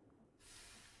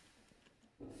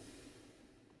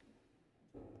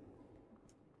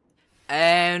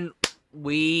 And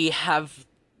we have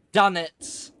done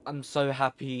it. I'm so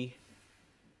happy.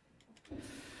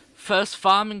 First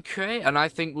farming crate, and I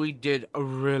think we did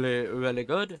really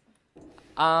good.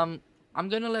 I'm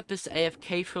gonna let this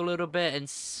AFK for a little bit and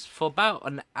for about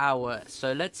an hour.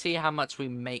 So let's see how much we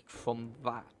make from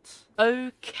that.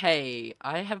 Okay,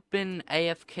 I have been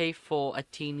AFK for a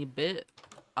teeny bit.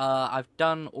 I've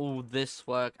done all this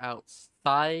work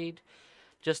outside.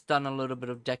 Just done a little bit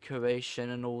of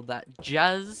decoration and all that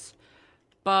jazz.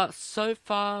 But so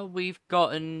far, we've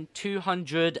gotten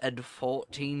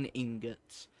 214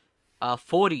 ingots.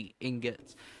 40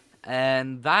 ingots.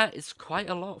 And that is quite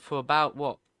a lot for about,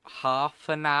 what, half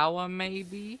an hour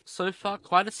maybe? So far,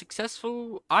 quite a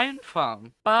successful iron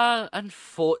farm. But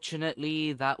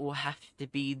unfortunately, that will have to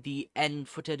be the end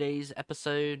for today's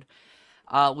episode.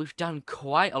 We've done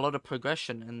quite a lot of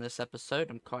progression in this episode.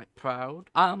 I'm quite proud.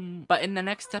 But in the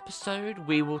next episode,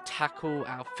 we will tackle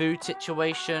our food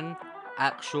situation.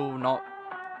 Not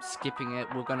skipping it.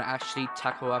 We're gonna actually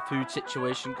tackle our food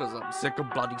situation because I'm sick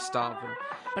of bloody starving.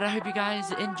 But I hope you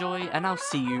guys enjoy, and I'll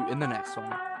see you in the next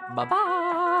one.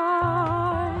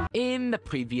 Bye-bye! In the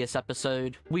previous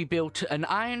episode, we built an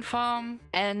iron farm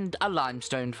and a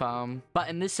limestone farm. But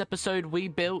in this episode, we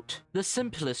built the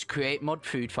simplest create mod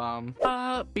food farm.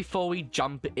 But before we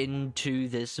jump into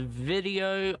this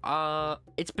video,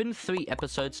 it's been 3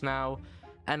 episodes now,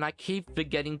 and I keep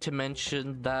forgetting to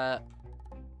mention that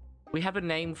we have a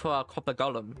name for our copper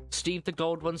golem. Steve the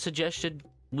Gold One suggested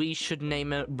we should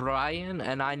name it Brian,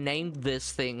 and I named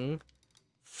this thing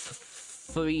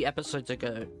 3 episodes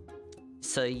ago.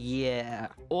 So yeah.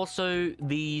 Also,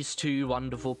 these 2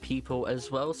 wonderful people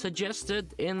as well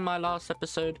suggested in my last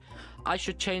episode I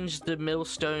should change the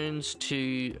millstones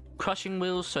to crushing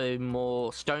wheels so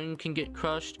more stone can get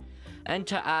crushed, and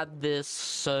to add this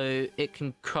so it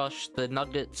can crush the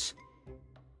nuggets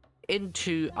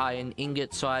into iron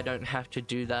ingots so I don't have to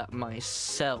do that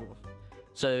myself.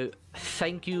 So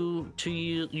thank you to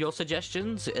your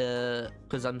suggestions,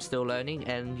 because I'm still learning,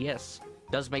 and yes,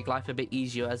 does make life a bit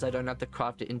easier as I don't have to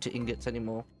craft it into ingots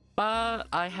anymore. But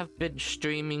I have been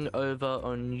streaming over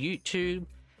on YouTube,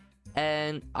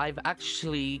 and I've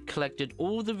actually collected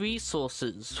all the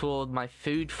resources for my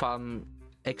food farm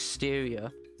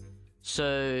exterior.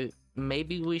 So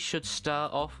maybe we should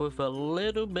start off with a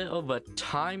little bit of a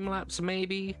time lapse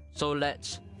maybe. So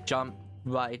let's jump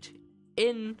right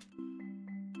in.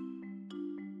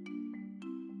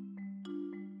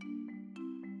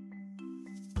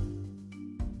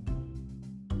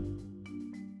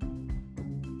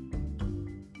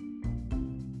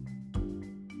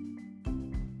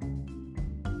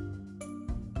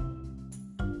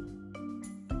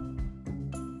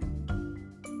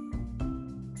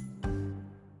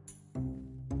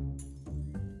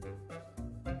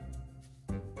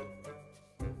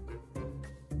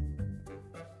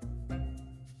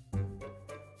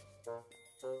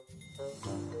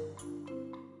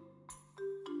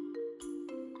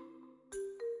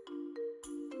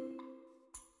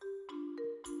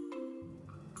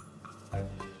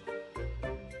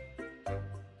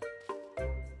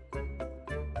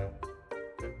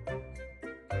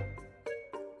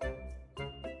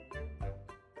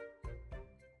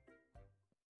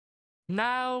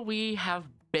 Now we have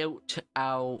built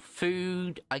our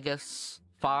food, I guess,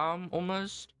 farm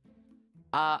almost.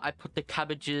 I put the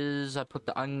cabbages, I put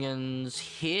the onions.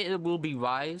 Here it will be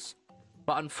rice,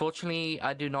 but unfortunately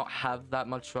I do not have that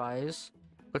much rice.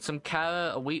 Got some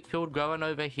carrot, a wheat field growing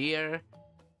over here.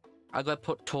 I gotta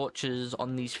put torches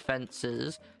on these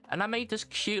fences, and I made this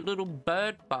cute little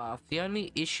bird bath. The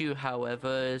only issue,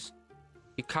 however, is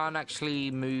you can't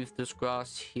actually move this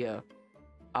grass here.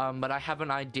 But I have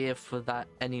an idea for that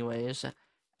anyways.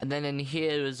 And then in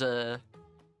here is a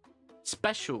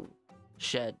special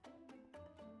shed,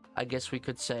 I guess we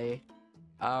could say.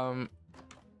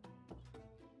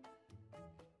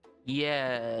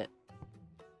 Yeah.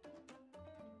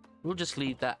 We'll just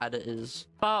leave that as it is.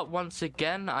 But once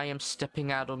again, I am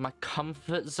stepping out of my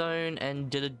comfort zone and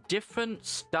did a different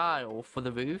style for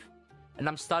the roof. And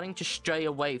I'm starting to stray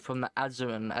away from the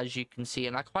Azuran, as you can see.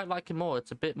 And I quite like it more.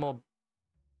 It's a bit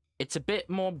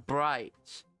more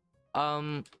bright.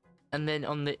 And then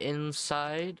on the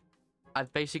inside,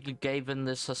 I've basically given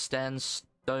this a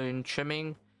sandstone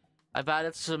trimming. I've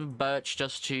added some birch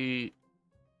just to, you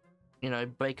know,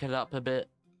 break it up a bit.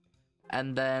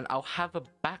 And then I'll have a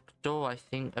back door, I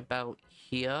think, about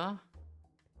here.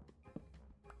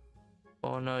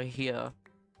 Oh no, here.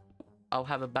 I'll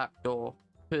have a back door.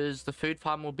 Because the food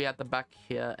farm will be at the back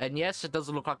here. And yes, it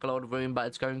doesn't look like a lot of room, but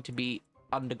it's going to be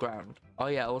underground. Oh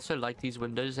yeah, I also like these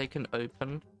windows, they can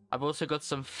open. I've also got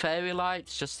some fairy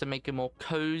lights just to make it more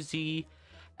cozy.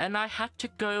 And I had to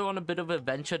go on a bit of an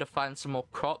adventure to find some more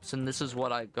crops, and this is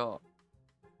what I got.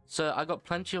 So I got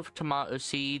plenty of tomato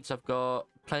seeds, I've got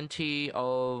plenty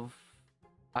of...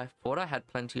 I thought I had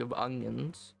plenty of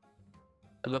onions.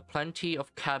 I've got plenty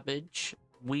of cabbage,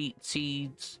 wheat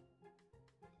seeds,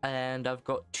 and I've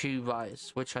got 2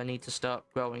 rice, which I need to start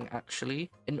growing actually.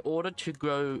 In order to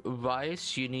grow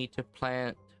rice, you need to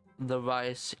plant the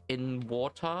rice in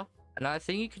water. And I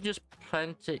think you can just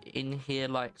plant it in here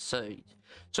like so.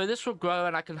 So this will grow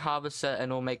and I can harvest it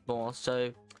and it'll make more.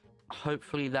 So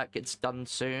hopefully that gets done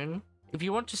soon. If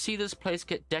you want to see this place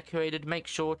get decorated, make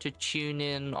sure to tune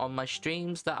in on my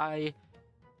streams that I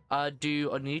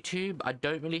do on YouTube. I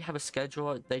don't really have a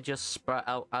schedule. They just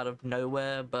sprout out of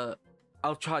nowhere, but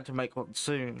I'll try to make one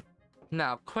soon.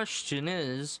 Now, question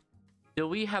is, do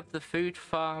we have the food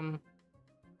farm?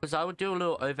 Because I would do a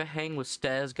little overhang with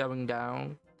stairs going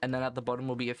down, and then at the bottom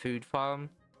will be a food farm.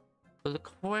 So the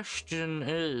question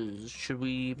is, should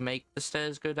we make the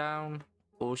stairs go down?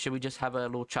 Or should we just have a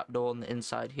little trapdoor on the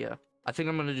inside here? I think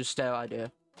I'm going to do stair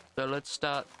idea. So let's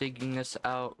start digging this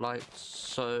out like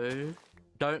so.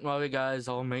 Don't worry guys,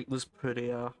 I'll make this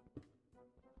prettier.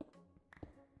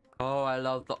 Oh, I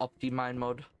love the Optimine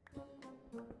mod.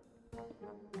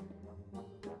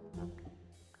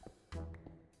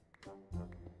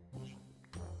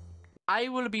 I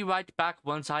will be right back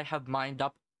once I have mined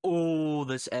up all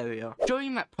this area.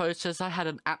 During that process, I had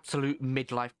an absolute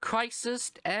midlife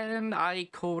crisis, and I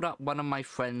called up one of my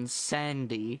friends,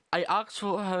 Sandy. I asked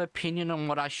for her opinion on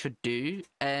what I should do,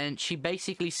 and she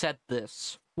basically said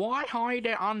this: "Why hide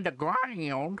it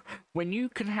underground when you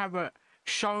can have it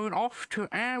shown off to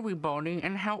everybody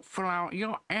and help fill out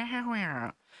your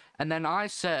area?" And then I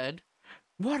said,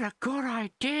 "What a good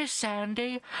idea,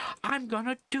 Sandy. I'm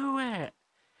gonna do it."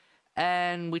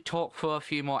 And we talked for a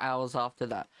few more hours after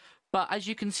that. But as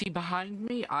you can see behind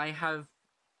me, I have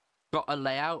got a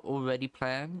layout already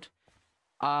planned.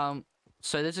 So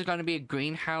this is going to be a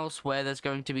greenhouse where there's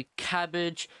going to be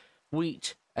cabbage,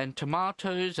 wheat, and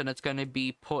tomatoes, and it's going to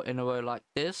be put in a row like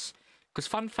this. Because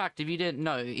fun fact, if you didn't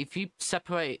know, if you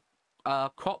separate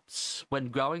crops when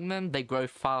growing them, they grow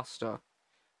faster.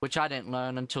 Which I didn't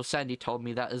learn until Sandy told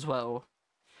me that as well.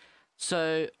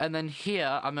 So, and then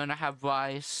here I'm gonna have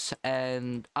rice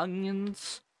and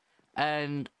onions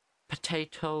and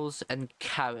potatoes and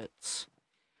carrots.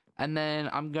 And then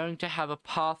I'm going to have a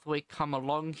pathway come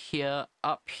along here,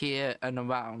 up here, and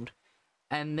around.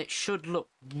 And it should look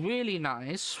really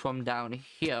nice from down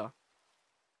here.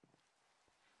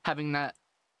 Having that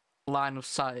line of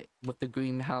sight with the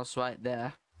greenhouse right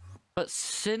there. But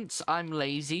since I'm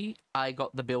lazy, I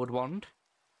got the build wand.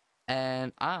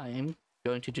 And I'm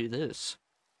going to do this.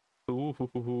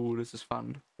 Ooh, this is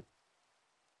fun.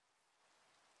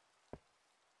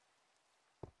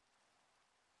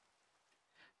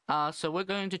 So we're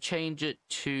going to change it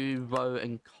to row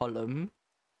and column.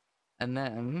 And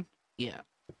then, yeah.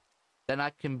 Then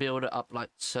I can build it up like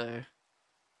so.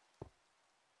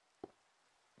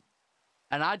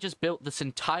 And I just built this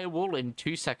entire wall in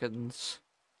 2 seconds.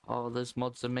 Oh, this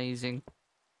mod's amazing.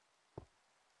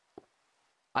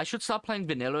 I should start playing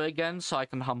vanilla again so I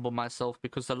can humble myself,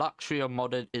 because the luxury of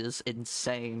modded is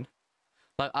insane.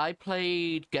 Like, I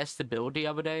played Guess the Build the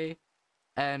other day,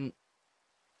 and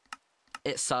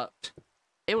it sucked.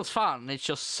 It was fun, it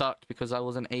just sucked because I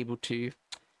wasn't able to,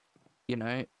 you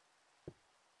know,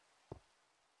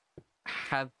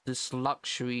 have this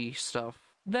luxury stuff.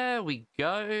 There we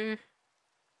go.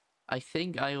 I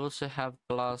think I also have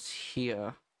glass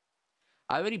here.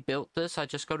 I already built this, I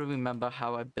just got to remember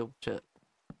how I built it.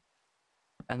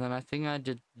 And then I think I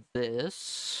did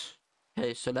this.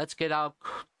 Okay, so let's get our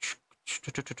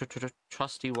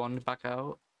trusty wand back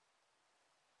out.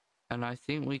 And I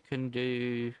think we can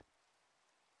do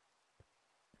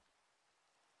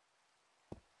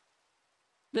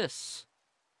this.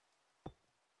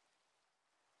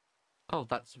 Oh,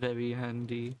 that's very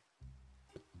handy.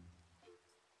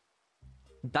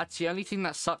 That's the only thing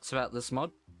that sucks about this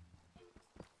mod.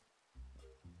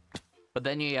 But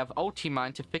then you have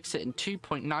Ultimine to fix it in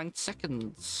 2.9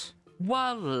 seconds.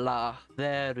 Voila!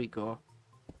 There we go.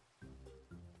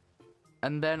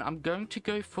 And then I'm going to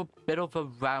go for a bit of a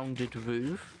rounded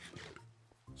roof.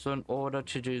 So in order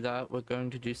to do that, we're going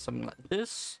to do something like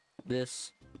this,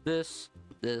 this, this,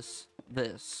 this,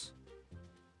 this.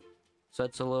 So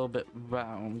it's a little bit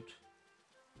round.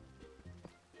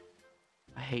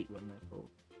 I hate when they're full.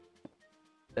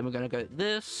 Then we're going to go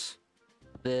this,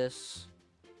 this,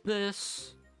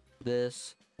 this,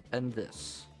 this, and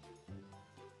this.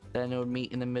 Then it would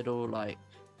meet in the middle like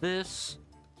this,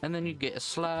 and then you get a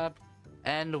slab,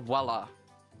 and voila.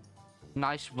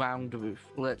 Nice round roof.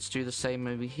 Let's do the same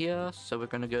over here. So we're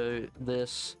gonna go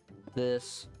this,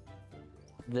 this,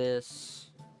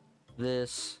 this,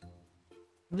 this,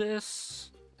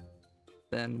 this,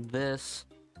 then this,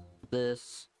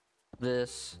 this,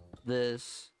 this,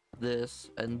 this, this,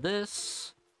 and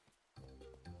this.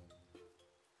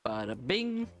 Bada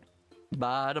bing,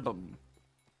 bada boom.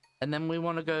 And then we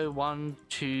want to go 1,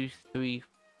 2, 3,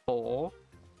 4.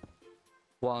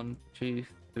 1, 2,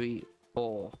 3,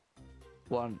 4.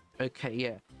 1. Okay,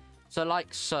 yeah. So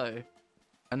like so.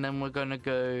 And then we're gonna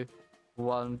go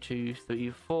 1, 2, 3,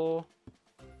 4.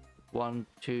 1,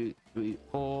 2, 3,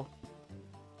 4.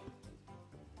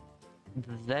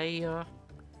 There.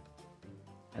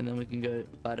 And then we can go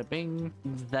bada bing,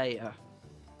 there.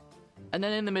 And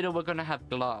then in the middle, we're going to have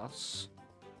glass.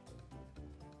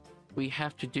 We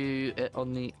have to do it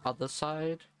on the other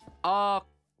side. Oh,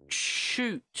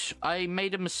 shoot. I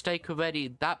made a mistake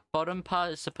already. That bottom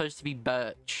part is supposed to be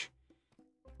birch.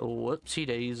 Whoopsie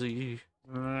daisy.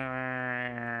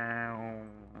 Now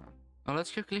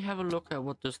let's quickly have a look at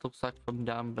what this looks like from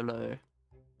down below.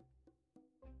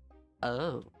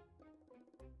 Oh.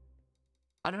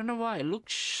 I don't know why. It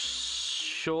looks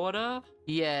shorter.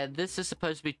 Yeah, this is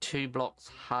supposed to be 2 blocks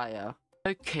higher.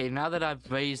 Okay, now that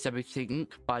I've raised everything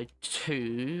by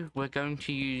 2, we're going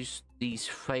to use these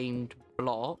framed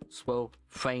blocks, well,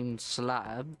 framed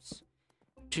slabs,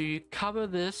 to cover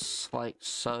this like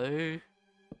so.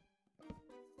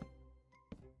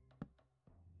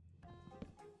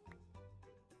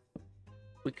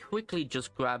 We quickly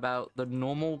just grab out the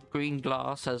normal green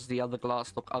glass as the other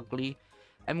glass look ugly,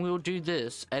 and we'll do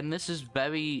this. And this is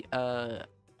very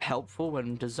helpful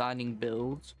when designing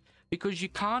builds, because you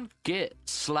can't get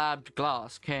slabbed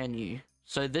glass, can you?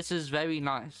 So this is very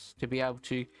nice to be able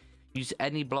to use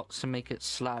any blocks to make it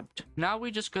slabbed. Now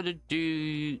we're just gonna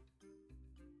do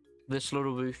this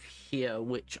little roof here,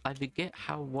 which I forget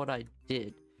what I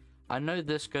did. I know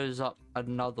this goes up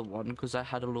another one because I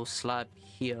had a little slab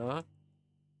here.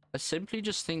 I simply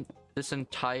just think this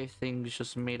entire thing is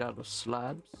just made out of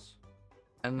slabs.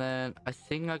 And then I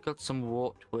think I got some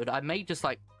warped wood. I made this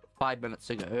like 5 minutes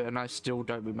ago and I still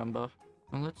don't remember.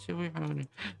 Well, let's see if we have any.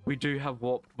 We do have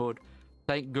warped wood.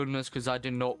 Thank goodness, because I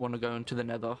did not want to go into the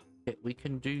nether. Okay, we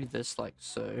can do this like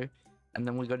so. And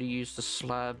then we got to use the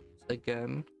slab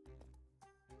again.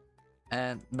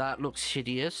 And that looks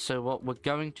hideous. So what we're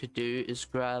going to do is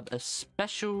grab a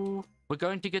special... We're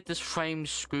going to get this frame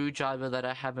screwdriver that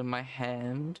I have in my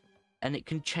hand. And it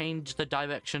can change the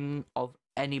direction of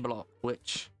any block,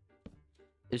 which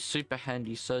is super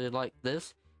handy. So like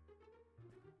this.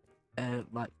 And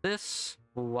like this.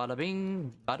 Wada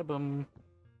bing, bada boom.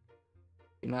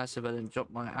 Be nice if I didn't drop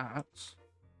my axe.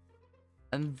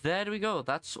 And there we go.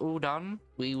 That's all done.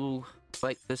 We will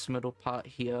break this middle part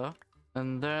here.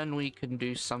 And then we can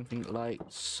do something like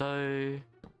so.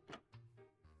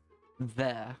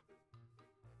 There.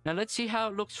 Now let's see how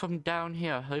it looks from down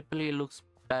here. Hopefully it looks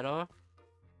better.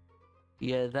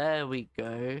 Yeah, there we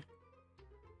go.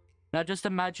 Now just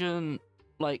imagine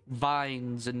like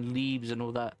vines and leaves and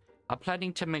all that. I'm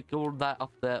planning to make all that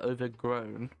up there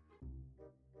overgrown.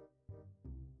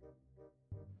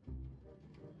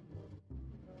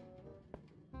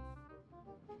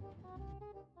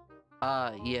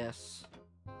 Yes.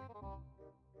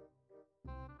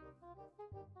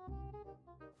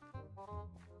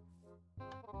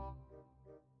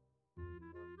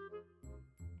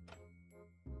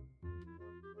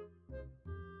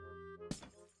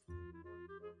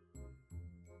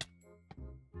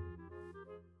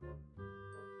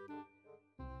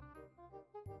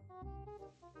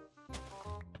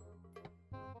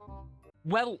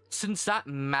 Well, since that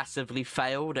massively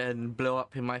failed and blew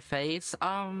up in my face,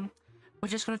 we're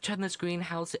just gonna turn this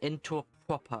greenhouse into a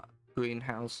proper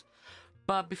greenhouse.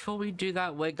 But before we do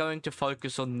that, we're going to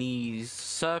focus on these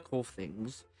circle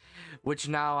things, which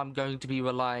now I'm going to be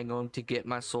relying on to get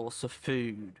my source of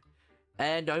food.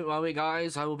 And don't worry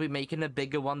guys, I will be making a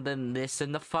bigger one than this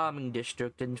in the farming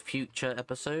district in future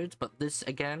episodes, but this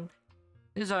again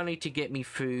is only to get me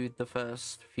food the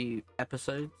first few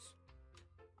episodes.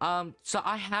 So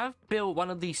I have built one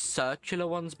of these circular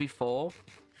ones before.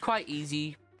 Quite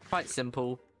easy, quite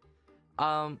simple.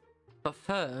 But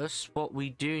first, what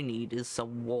we do need is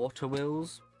some water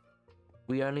wheels.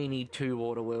 We only need 2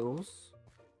 water wheels.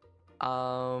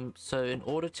 So in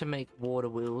order to make water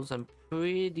wheels, I'm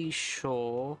pretty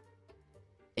sure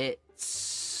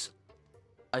it's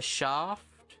a shaft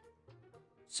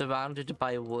surrounded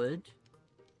by wood.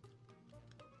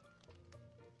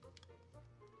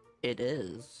 It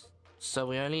is. So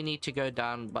we only need to go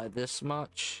down by this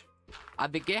much. I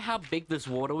forget how big this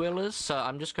water wheel is, so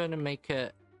I'm just going to make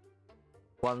it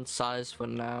one size for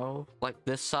now. Like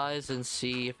this size, and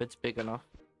see if it's big enough.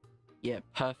 Yeah,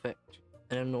 perfect.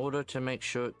 And in order to make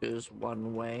sure it goes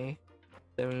one way,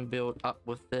 then we build up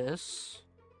with this.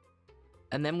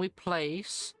 And then we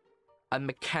place a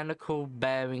mechanical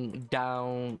bearing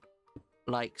down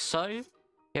like so.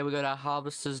 Here we got our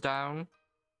harvesters down.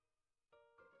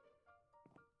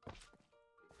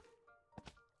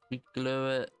 We glue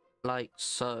it like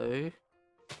so.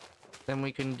 Then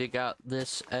we can dig out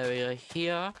this area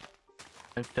here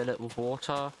and fill it with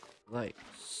water like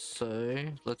so.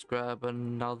 Let's grab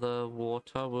another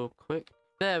water real quick.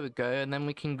 There we go. And then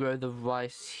we can grow the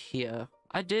rice here.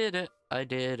 I did it. I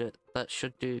did it. That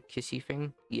should do kissy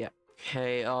thing. Yeah.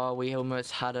 Okay. Oh, we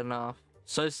almost had enough.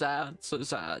 So sad. So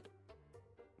sad.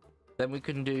 Then we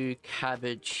can do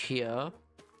cabbage here.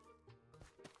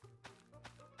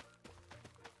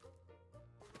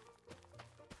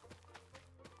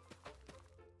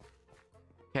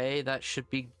 Okay, that should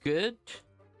be good.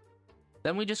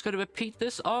 Then we just got to repeat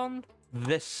this on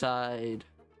this side.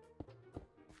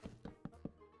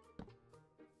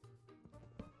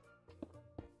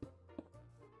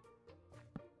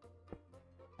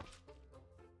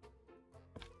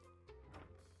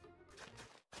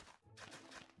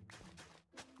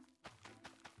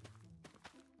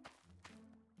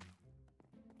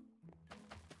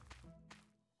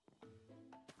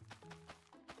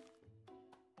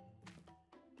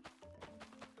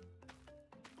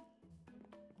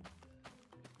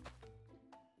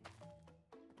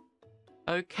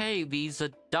 Okay, these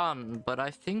are done, but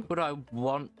I think what I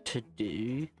want to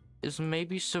do is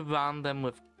maybe surround them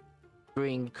with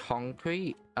green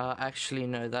concrete. Actually,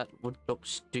 no, that would look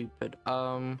stupid.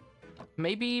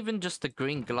 Maybe even just the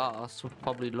green glass would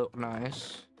probably look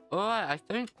nice. Alright, I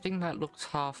don't think that looks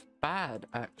half bad,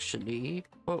 actually.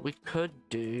 What we could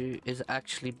do is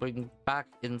actually bring back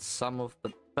in some of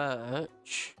the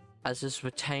birch as this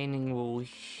retaining wall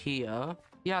here.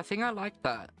 Yeah, I think I like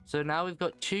that. So now we've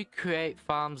got 2 create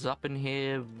farms up in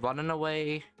here, running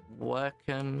away,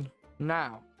 working.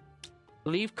 Now,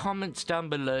 leave comments down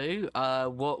below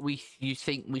what you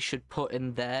think we should put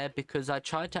in there, because I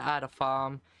tried to add a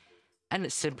farm and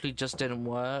it simply just didn't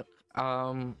work.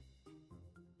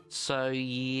 So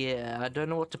yeah, I don't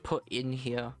know what to put in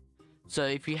here. So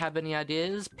if you have any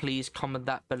ideas, please comment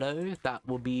that below. That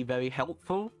will be very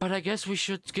helpful. But I guess we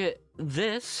should get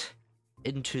this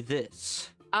into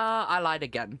this. I lied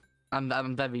again.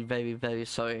 I'm very, very, very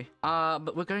sorry.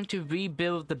 But we're going to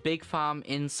rebuild the big farm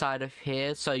inside of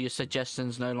here, so your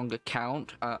suggestions no longer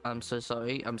count. I'm so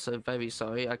sorry. I'm so very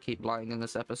sorry. I keep lying in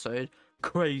this episode.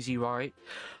 Crazy, right?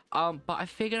 But I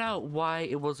figured out why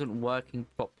it wasn't working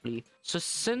properly. So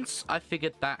since I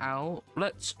figured that out,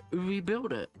 let's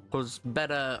rebuild it. Because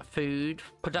better food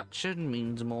production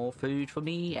means more food for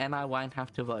me, and I won't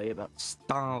have to worry about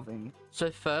starving.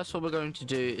 So first, what we're going to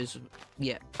do is,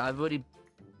 yeah, I've already,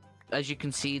 as you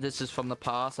can see, this is from the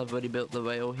past. I've already built the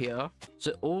rail here.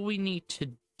 So all we need to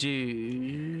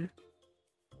do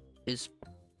is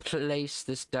place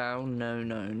this down. No,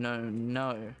 no, no,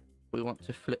 no. We want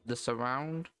to flip this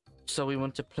around. So we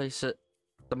want to place it,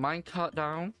 the minecart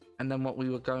down, and then what we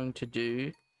were going to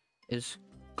do is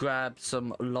grab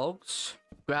some logs.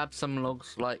 Grab some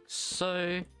logs like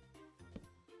so.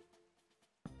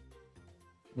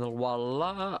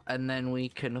 Voila, and then we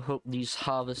can hook these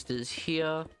harvesters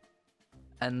here,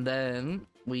 and then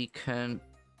we can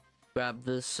grab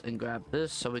this and grab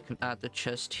this, so we can add the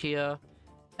chest here,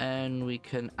 and we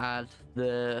can add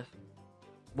the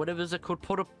whatever is it called,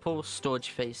 portable storage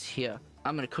face here.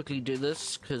 I'm gonna quickly do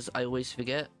this because I always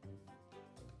forget.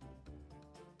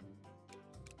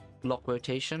 Block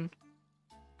rotation.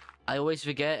 I always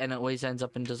forget, and it always ends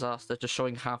up in disaster,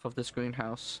 destroying half of this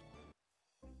greenhouse.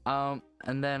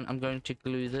 And then I'm going to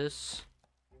glue this,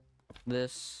 and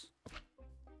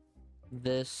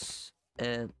this.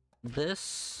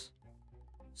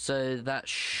 So that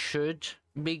should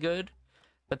be good.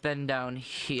 But then down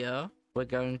here, we're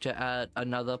going to add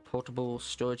another portable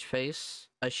storage face,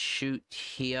 a chute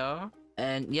here.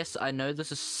 And yes, I know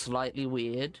this is slightly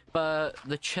weird, but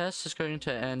the chest is going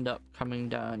to end up coming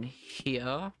down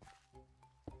here,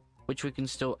 which we can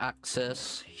still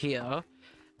access here.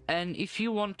 And if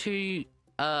you want to,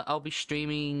 I'll be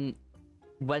streaming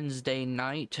Wednesday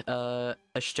night,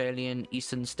 Australian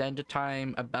Eastern Standard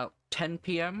Time, about 10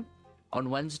 PM on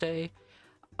Wednesday.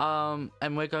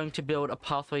 And we're going to build a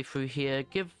pathway through here,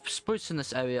 sprucing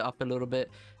this area up a little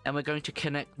bit, and we're going to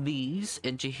connect these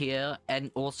into here,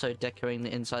 and also decorating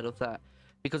the inside of that,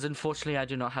 because unfortunately I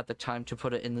do not have the time to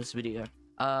put it in this video.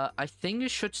 I think it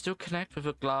should still connect with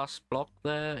a glass block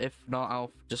there. If not,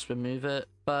 I'll just remove it.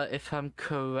 But if I'm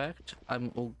correct,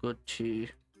 I'm all good to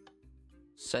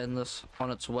send this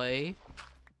on its way.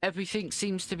 Everything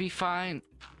seems to be fine.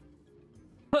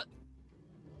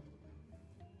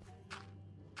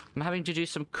 I'm having to do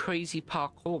some crazy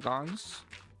parkour, guys.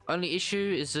 Only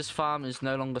issue is this farm is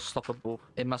no longer stoppable.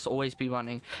 It must always be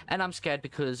running. And I'm scared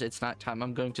because it's nighttime.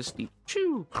 I'm going to sleep.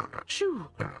 Shoo! Shoo!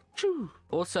 Shoo!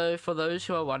 Also, for those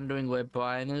who are wondering where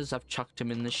Brian is, I've chucked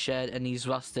him in the shed and he's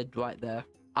rusted right there.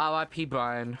 RIP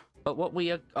Brian. But what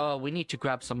we need to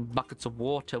grab some buckets of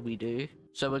water, we do.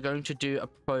 So we're going to do a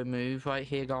pro move right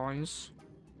here, guys.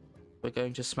 We're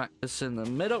going to smack this in the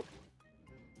middle.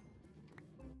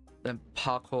 Then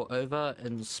parkour over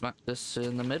and smack this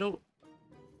in the middle.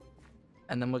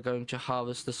 And then we're going to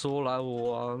harvest this all at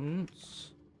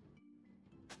once.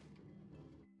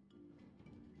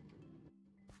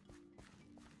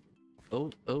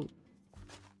 Oh.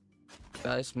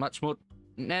 Guys, much more.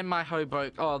 And my hoe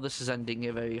broke. Oh, this is ending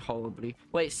it very horribly.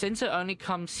 Wait, since it only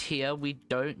comes here, we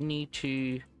don't need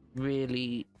to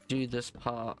really do this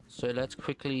part. So let's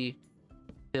quickly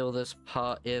fill this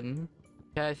part in.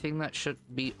 Okay, I think that should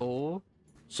be all.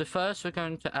 So first we're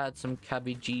going to add some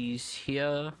cabbages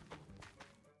here.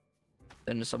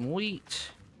 Then some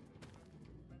wheat.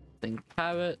 Then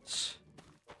carrots.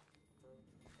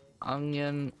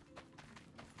 Onion.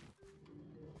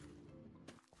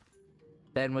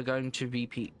 Then we're going to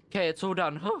repeat. Okay, it's all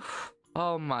done.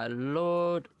 Oh my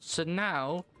lord. So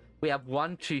now we have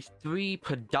 1, 2, 3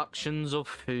 productions of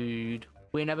food.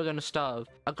 We're never going to starve.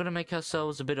 I'm going to make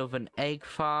ourselves a bit of an egg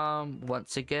farm.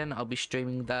 Once again, I'll be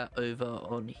streaming that over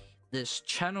on this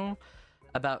channel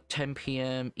about 10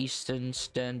 PM Eastern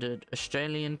Standard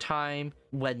Australian Time,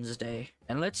 Wednesday.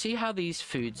 And let's see how these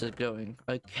foods are going.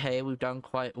 Okay, we've done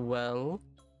quite well.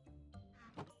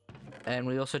 And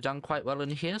we also done quite well in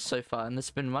here so far. And this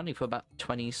has been running for about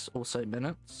 20 or so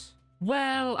minutes.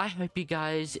 Well, I hope you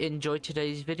guys enjoyed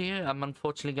today's video. I'm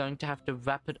unfortunately going to have to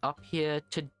wrap it up here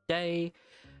today.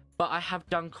 But I have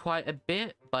done quite a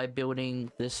bit by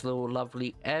building this little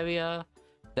lovely area.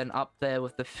 Then up there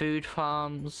with the food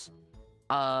farms.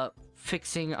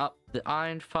 Fixing up the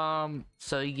iron farm.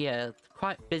 So yeah,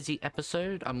 quite busy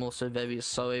episode. I'm also very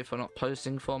sorry for not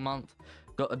posting for a month.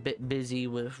 Got a bit busy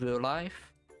with real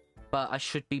life. but I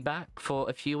should be back for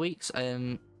a few weeks,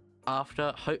 and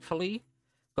after, hopefully,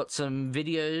 got some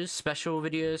videos, special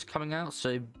videos coming out,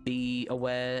 so be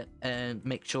aware and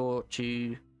make sure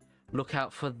to look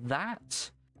out for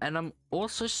that. And I'm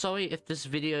also sorry if this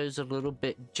video is a little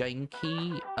bit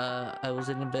janky. I was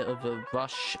in a bit of a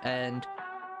rush, and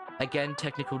again,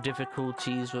 technical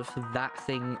difficulties with that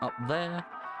thing up there.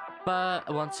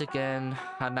 But once again,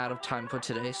 I'm out of time for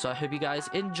today, so I hope you guys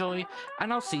enjoy,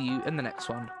 and I'll see you in the next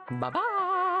one.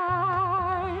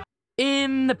 Bye-bye!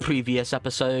 In the previous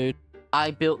episode, I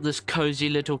built this cozy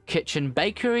little kitchen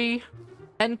bakery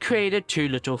and created 2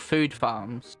 little food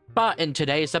farms. But in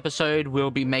today's episode,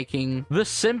 we'll be making the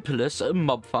simplest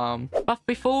mob farm. But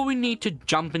before we need to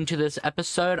jump into this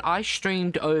episode, I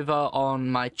streamed over on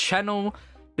my channel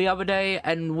the other day,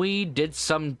 and we did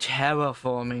some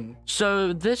terraforming.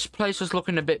 So this place was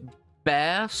looking a bit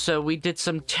bare, so we did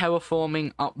some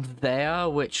terraforming up there,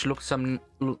 which looks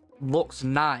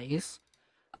nice.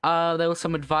 There was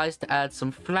some advice to add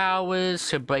some flowers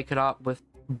to break it up with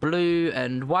blue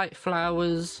and white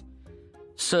flowers.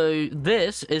 So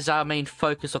this is our main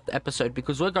focus of the episode,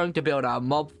 because we're going to build our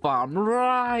mob farm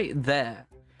right there.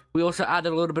 We also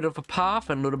added a little bit of a path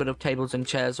and a little bit of tables and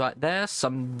chairs right there,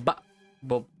 some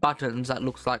buttons that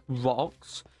looks like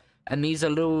rocks, and these are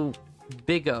little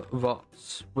bigger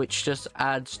rocks, which just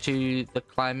adds to the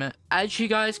climate. As you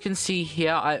guys can see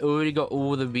here, I already got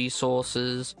all the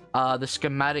resources, the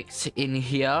schematics in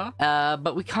here,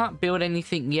 but we can't build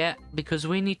anything yet because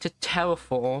we need to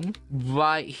terraform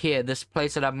right here, this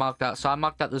place that I marked out. So I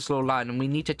marked out this little line, and we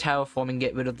need to terraform and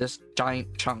get rid of this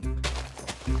giant chunk.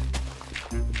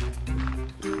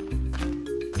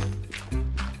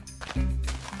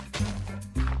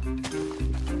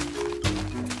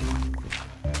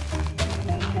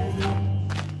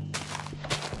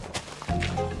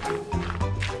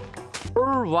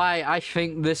 Alright, I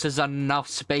think this is enough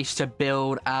space to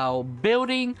build our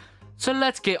building, so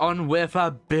let's get on with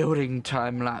our building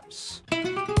time lapse.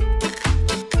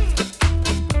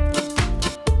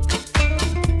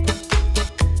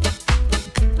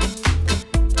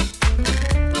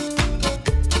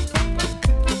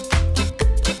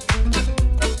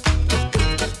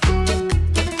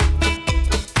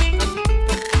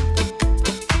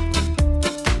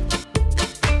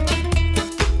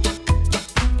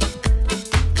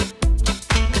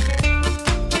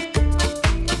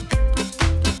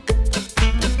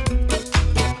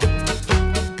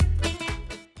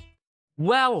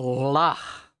 Well,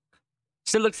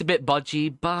 still looks a bit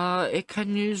budgy, but it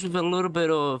can use with a little bit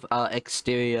of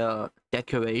exterior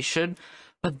decoration.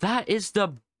 But that is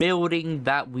the building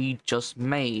that we just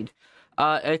made.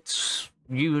 It's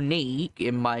unique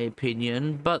in my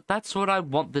opinion, but that's what I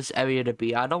want this area to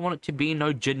be. I don't want it to be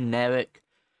no generic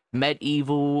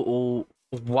medieval or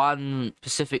one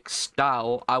specific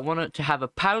style. I want it to have a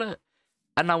palette,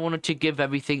 and I want it to give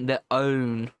everything their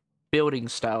own building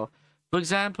style. For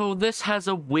example, this has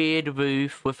a weird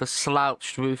roof with a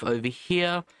slouched roof over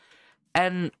here,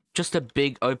 and just a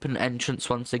big open entrance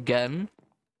once again.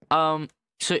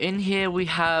 So in here we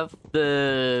have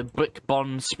the brick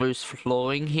bond spruce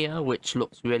flooring here, which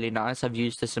looks really nice. I've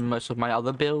used this in most of my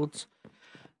other builds.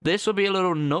 This will be a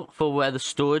little nook for where the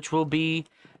storage will be,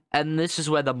 and this is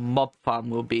where the mob farm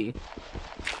will be,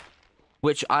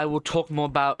 which I will talk more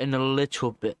about in a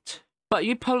little bit. But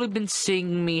you've probably been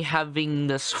seeing me having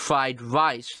this fried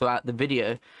rice throughout the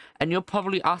video, and you're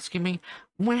probably asking me,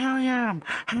 William,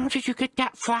 how did you get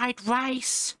that fried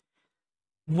rice?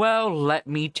 Well, let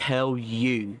me tell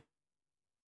you.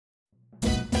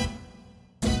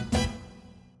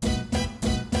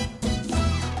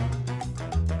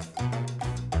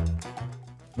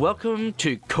 Welcome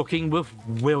to Cooking with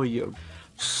William.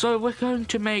 So we're going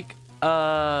to make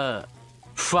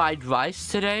fried rice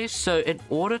today. So in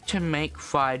order to make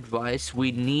fried rice,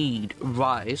 we need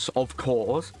rice, of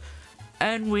course,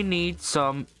 and we need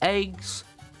some eggs,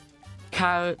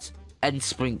 carrots, and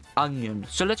spring onion.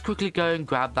 So let's quickly go and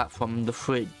grab that from the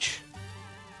fridge.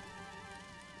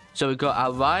 So we got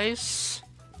our rice,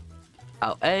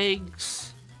 our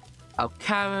eggs, our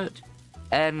carrot,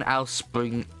 and our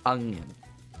spring onion.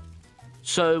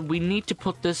 So we need to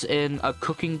put this in a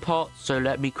cooking pot, so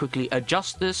let me quickly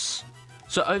adjust this.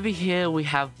 So over here we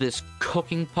have this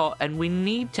cooking pot, and we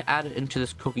need to add it into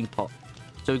this cooking pot.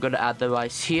 So we've got to add the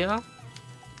rice here,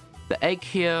 the egg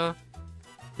here,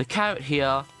 the carrot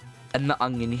here, and the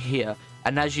onion here.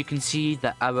 And as you can see,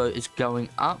 the arrow is going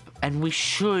up, and we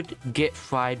should get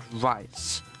fried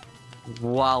rice.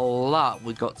 Voila,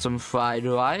 we got some fried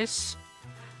rice,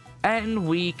 and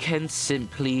we can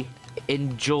simply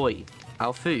enjoy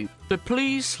our food. So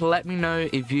please let me know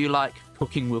if you like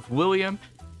Cooking with William,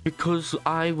 because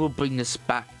I will bring this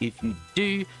back if you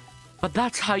do. But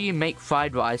that's how you make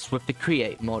fried rice with the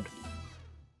Create mod.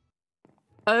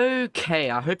 Okay,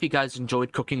 I hope you guys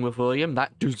enjoyed cooking with William.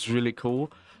 That dude's really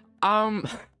cool. So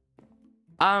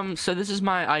this is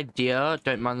my idea.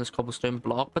 Don't mind this cobblestone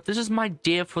block, but this is my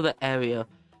idea for the area.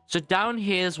 So down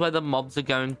here is where the mobs are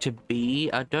going to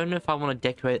be. I don't know if I want to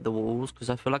decorate the walls because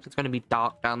I feel like it's going to be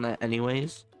dark down there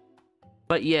anyways.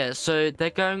 But yeah, so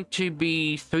they're going to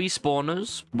be 3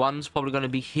 spawners. One's probably going to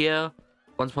be here,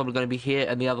 one's probably going to be here,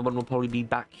 and the other one will probably be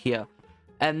back here.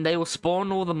 And they will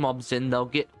spawn all the mobs in. They'll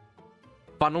get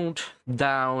funneled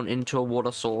down into a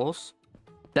water source.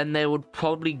 Then they would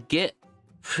probably get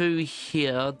through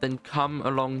here, then come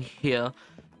along here,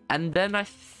 and then I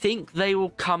think they will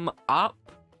come up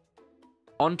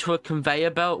onto a conveyor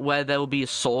belt where there will be a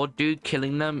sword dude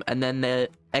killing them, and then their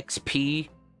XP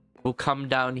will come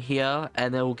down here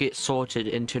and they will get sorted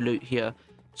into loot here.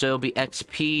 So it'll be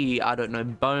XP, I don't know,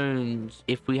 bones,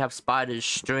 if we have spiders,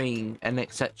 string, and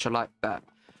etc. like that.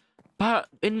 But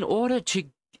in order to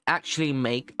actually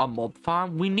make a mob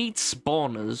farm, we need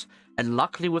spawners, and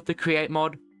luckily with the Create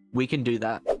mod, we can do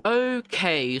that.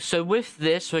 Okay, so with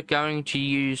this, we're going to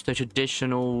use the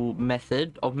traditional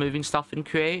method of moving stuff in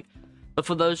Create. But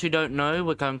for those who don't know,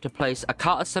 we're going to place a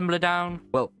cart assembler down.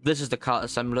 Well, this is the cart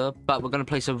assembler, but we're going to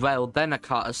place a rail, then a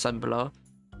cart assembler,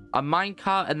 a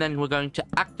minecart, and then we're going to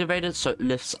activate it so it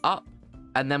lifts up.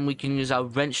 And then we can use our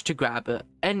wrench to grab it.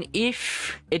 And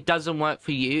if it doesn't work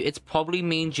for you, it probably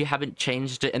means you haven't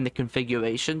changed it in the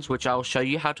configurations, which I'll show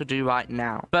you how to do right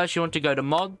now. First, you want to go to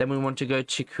mod, then we want to go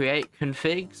to create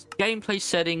configs, gameplay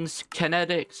settings,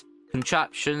 kinetics,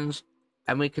 contraptions,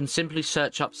 and we can simply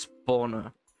search up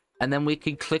spawner. And then we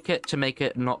can click it to make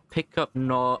it not pick up,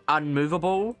 not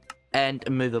unmovable, and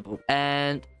movable.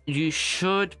 And you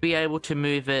should be able to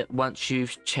move it once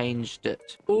you've changed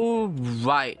it. All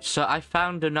right, so I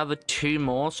found another 2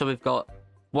 more. So we've got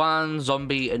 1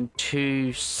 zombie and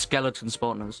 2 skeleton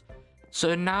spawners.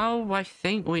 So now I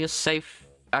think we are safe.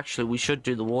 Actually, we should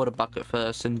do the water bucket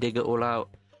first and dig it all out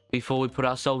before we put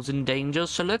ourselves in danger.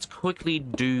 So let's quickly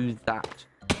do that.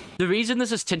 The reason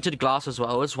this is tinted glass as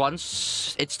well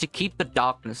is it's to keep the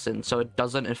darkness in so it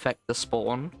doesn't affect the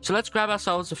spawn. So let's grab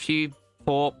ourselves a few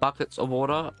 4 buckets of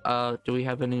water. Do we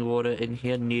have any water in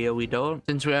here? No, we don't.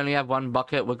 Since we only have 1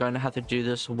 bucket, we're going to have to do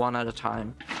this one at a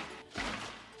time.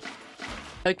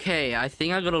 Okay, I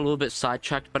think I got a little bit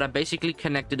sidetracked, but I basically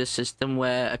connected a system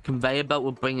where a conveyor belt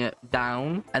will bring it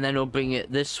down, and then it'll bring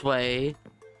it this way,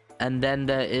 and then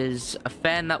there is a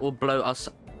fan that will blow us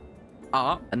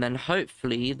up, and then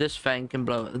hopefully this fan can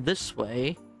blow it this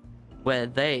way, where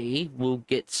they will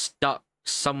get stuck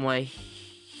somewhere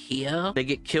here. They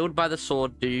get killed by the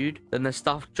sword dude, then the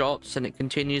stuff drops and it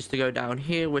continues to go down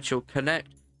here, which will connect,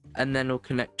 and then it'll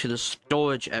connect to the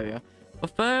storage area.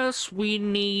 But first we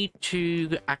need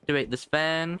to activate this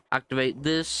fan, activate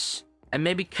this, and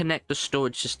maybe connect the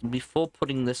storage system before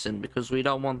putting this in, because we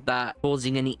don't want that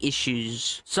causing any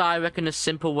issues. So I reckon a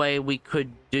simple way we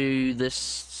could do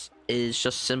this is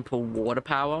just simple water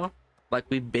power, like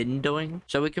we've been doing.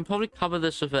 So we can probably cover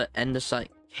this with an andesite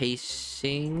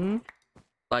casing,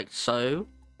 like so.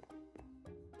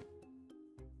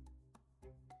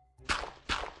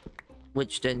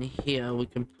 Which then here we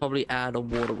can probably add a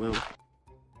water wheel.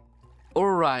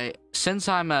 Alright, since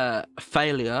I'm a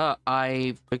failure,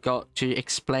 I forgot to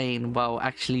explain while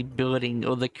actually building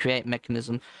or the create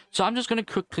mechanism. So I'm just going to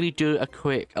quickly do a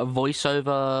quick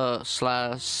voiceover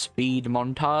 / speed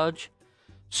montage.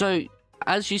 So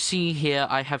as you see here,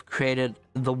 I have created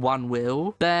the 1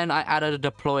 wheel. Then I added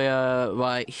a deployer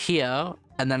right here.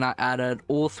 And then I added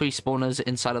all 3 spawners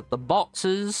inside of the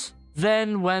boxes.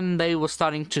 Then when they were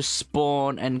starting to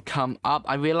spawn and come up,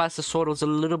 I realized the sword was a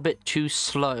little bit too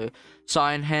slow. So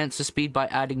I enhanced the speed by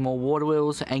adding more water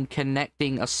wheels and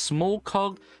connecting a small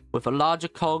cog with a larger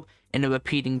cog in a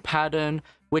repeating pattern,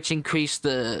 which increased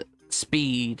the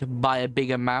speed by a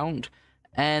big amount.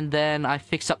 And then I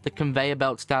fixed up the conveyor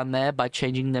belts down there by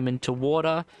changing them into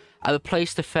water. I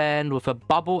replaced the fan with a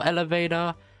bubble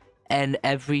elevator, and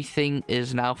everything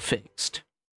is now fixed.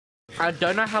 I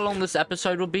don't know how long this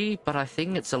episode will be, but I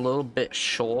think it's a little bit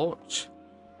short.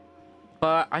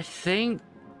 But I think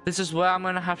this is where I'm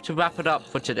going to have to wrap it up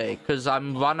for today, because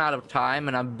I'm run out of time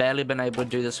and I've barely been able to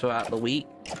do this throughout the week.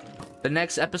 The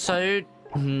next episode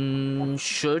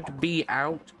should be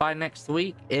out by next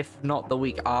week, if not the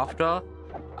week after.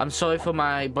 I'm sorry for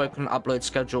my broken upload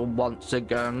schedule once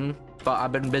again, but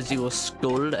I've been busy with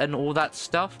school and all that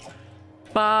stuff.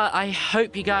 But I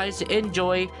hope you guys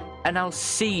enjoy, and I'll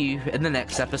see you in the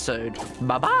next episode.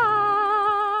 Bye bye!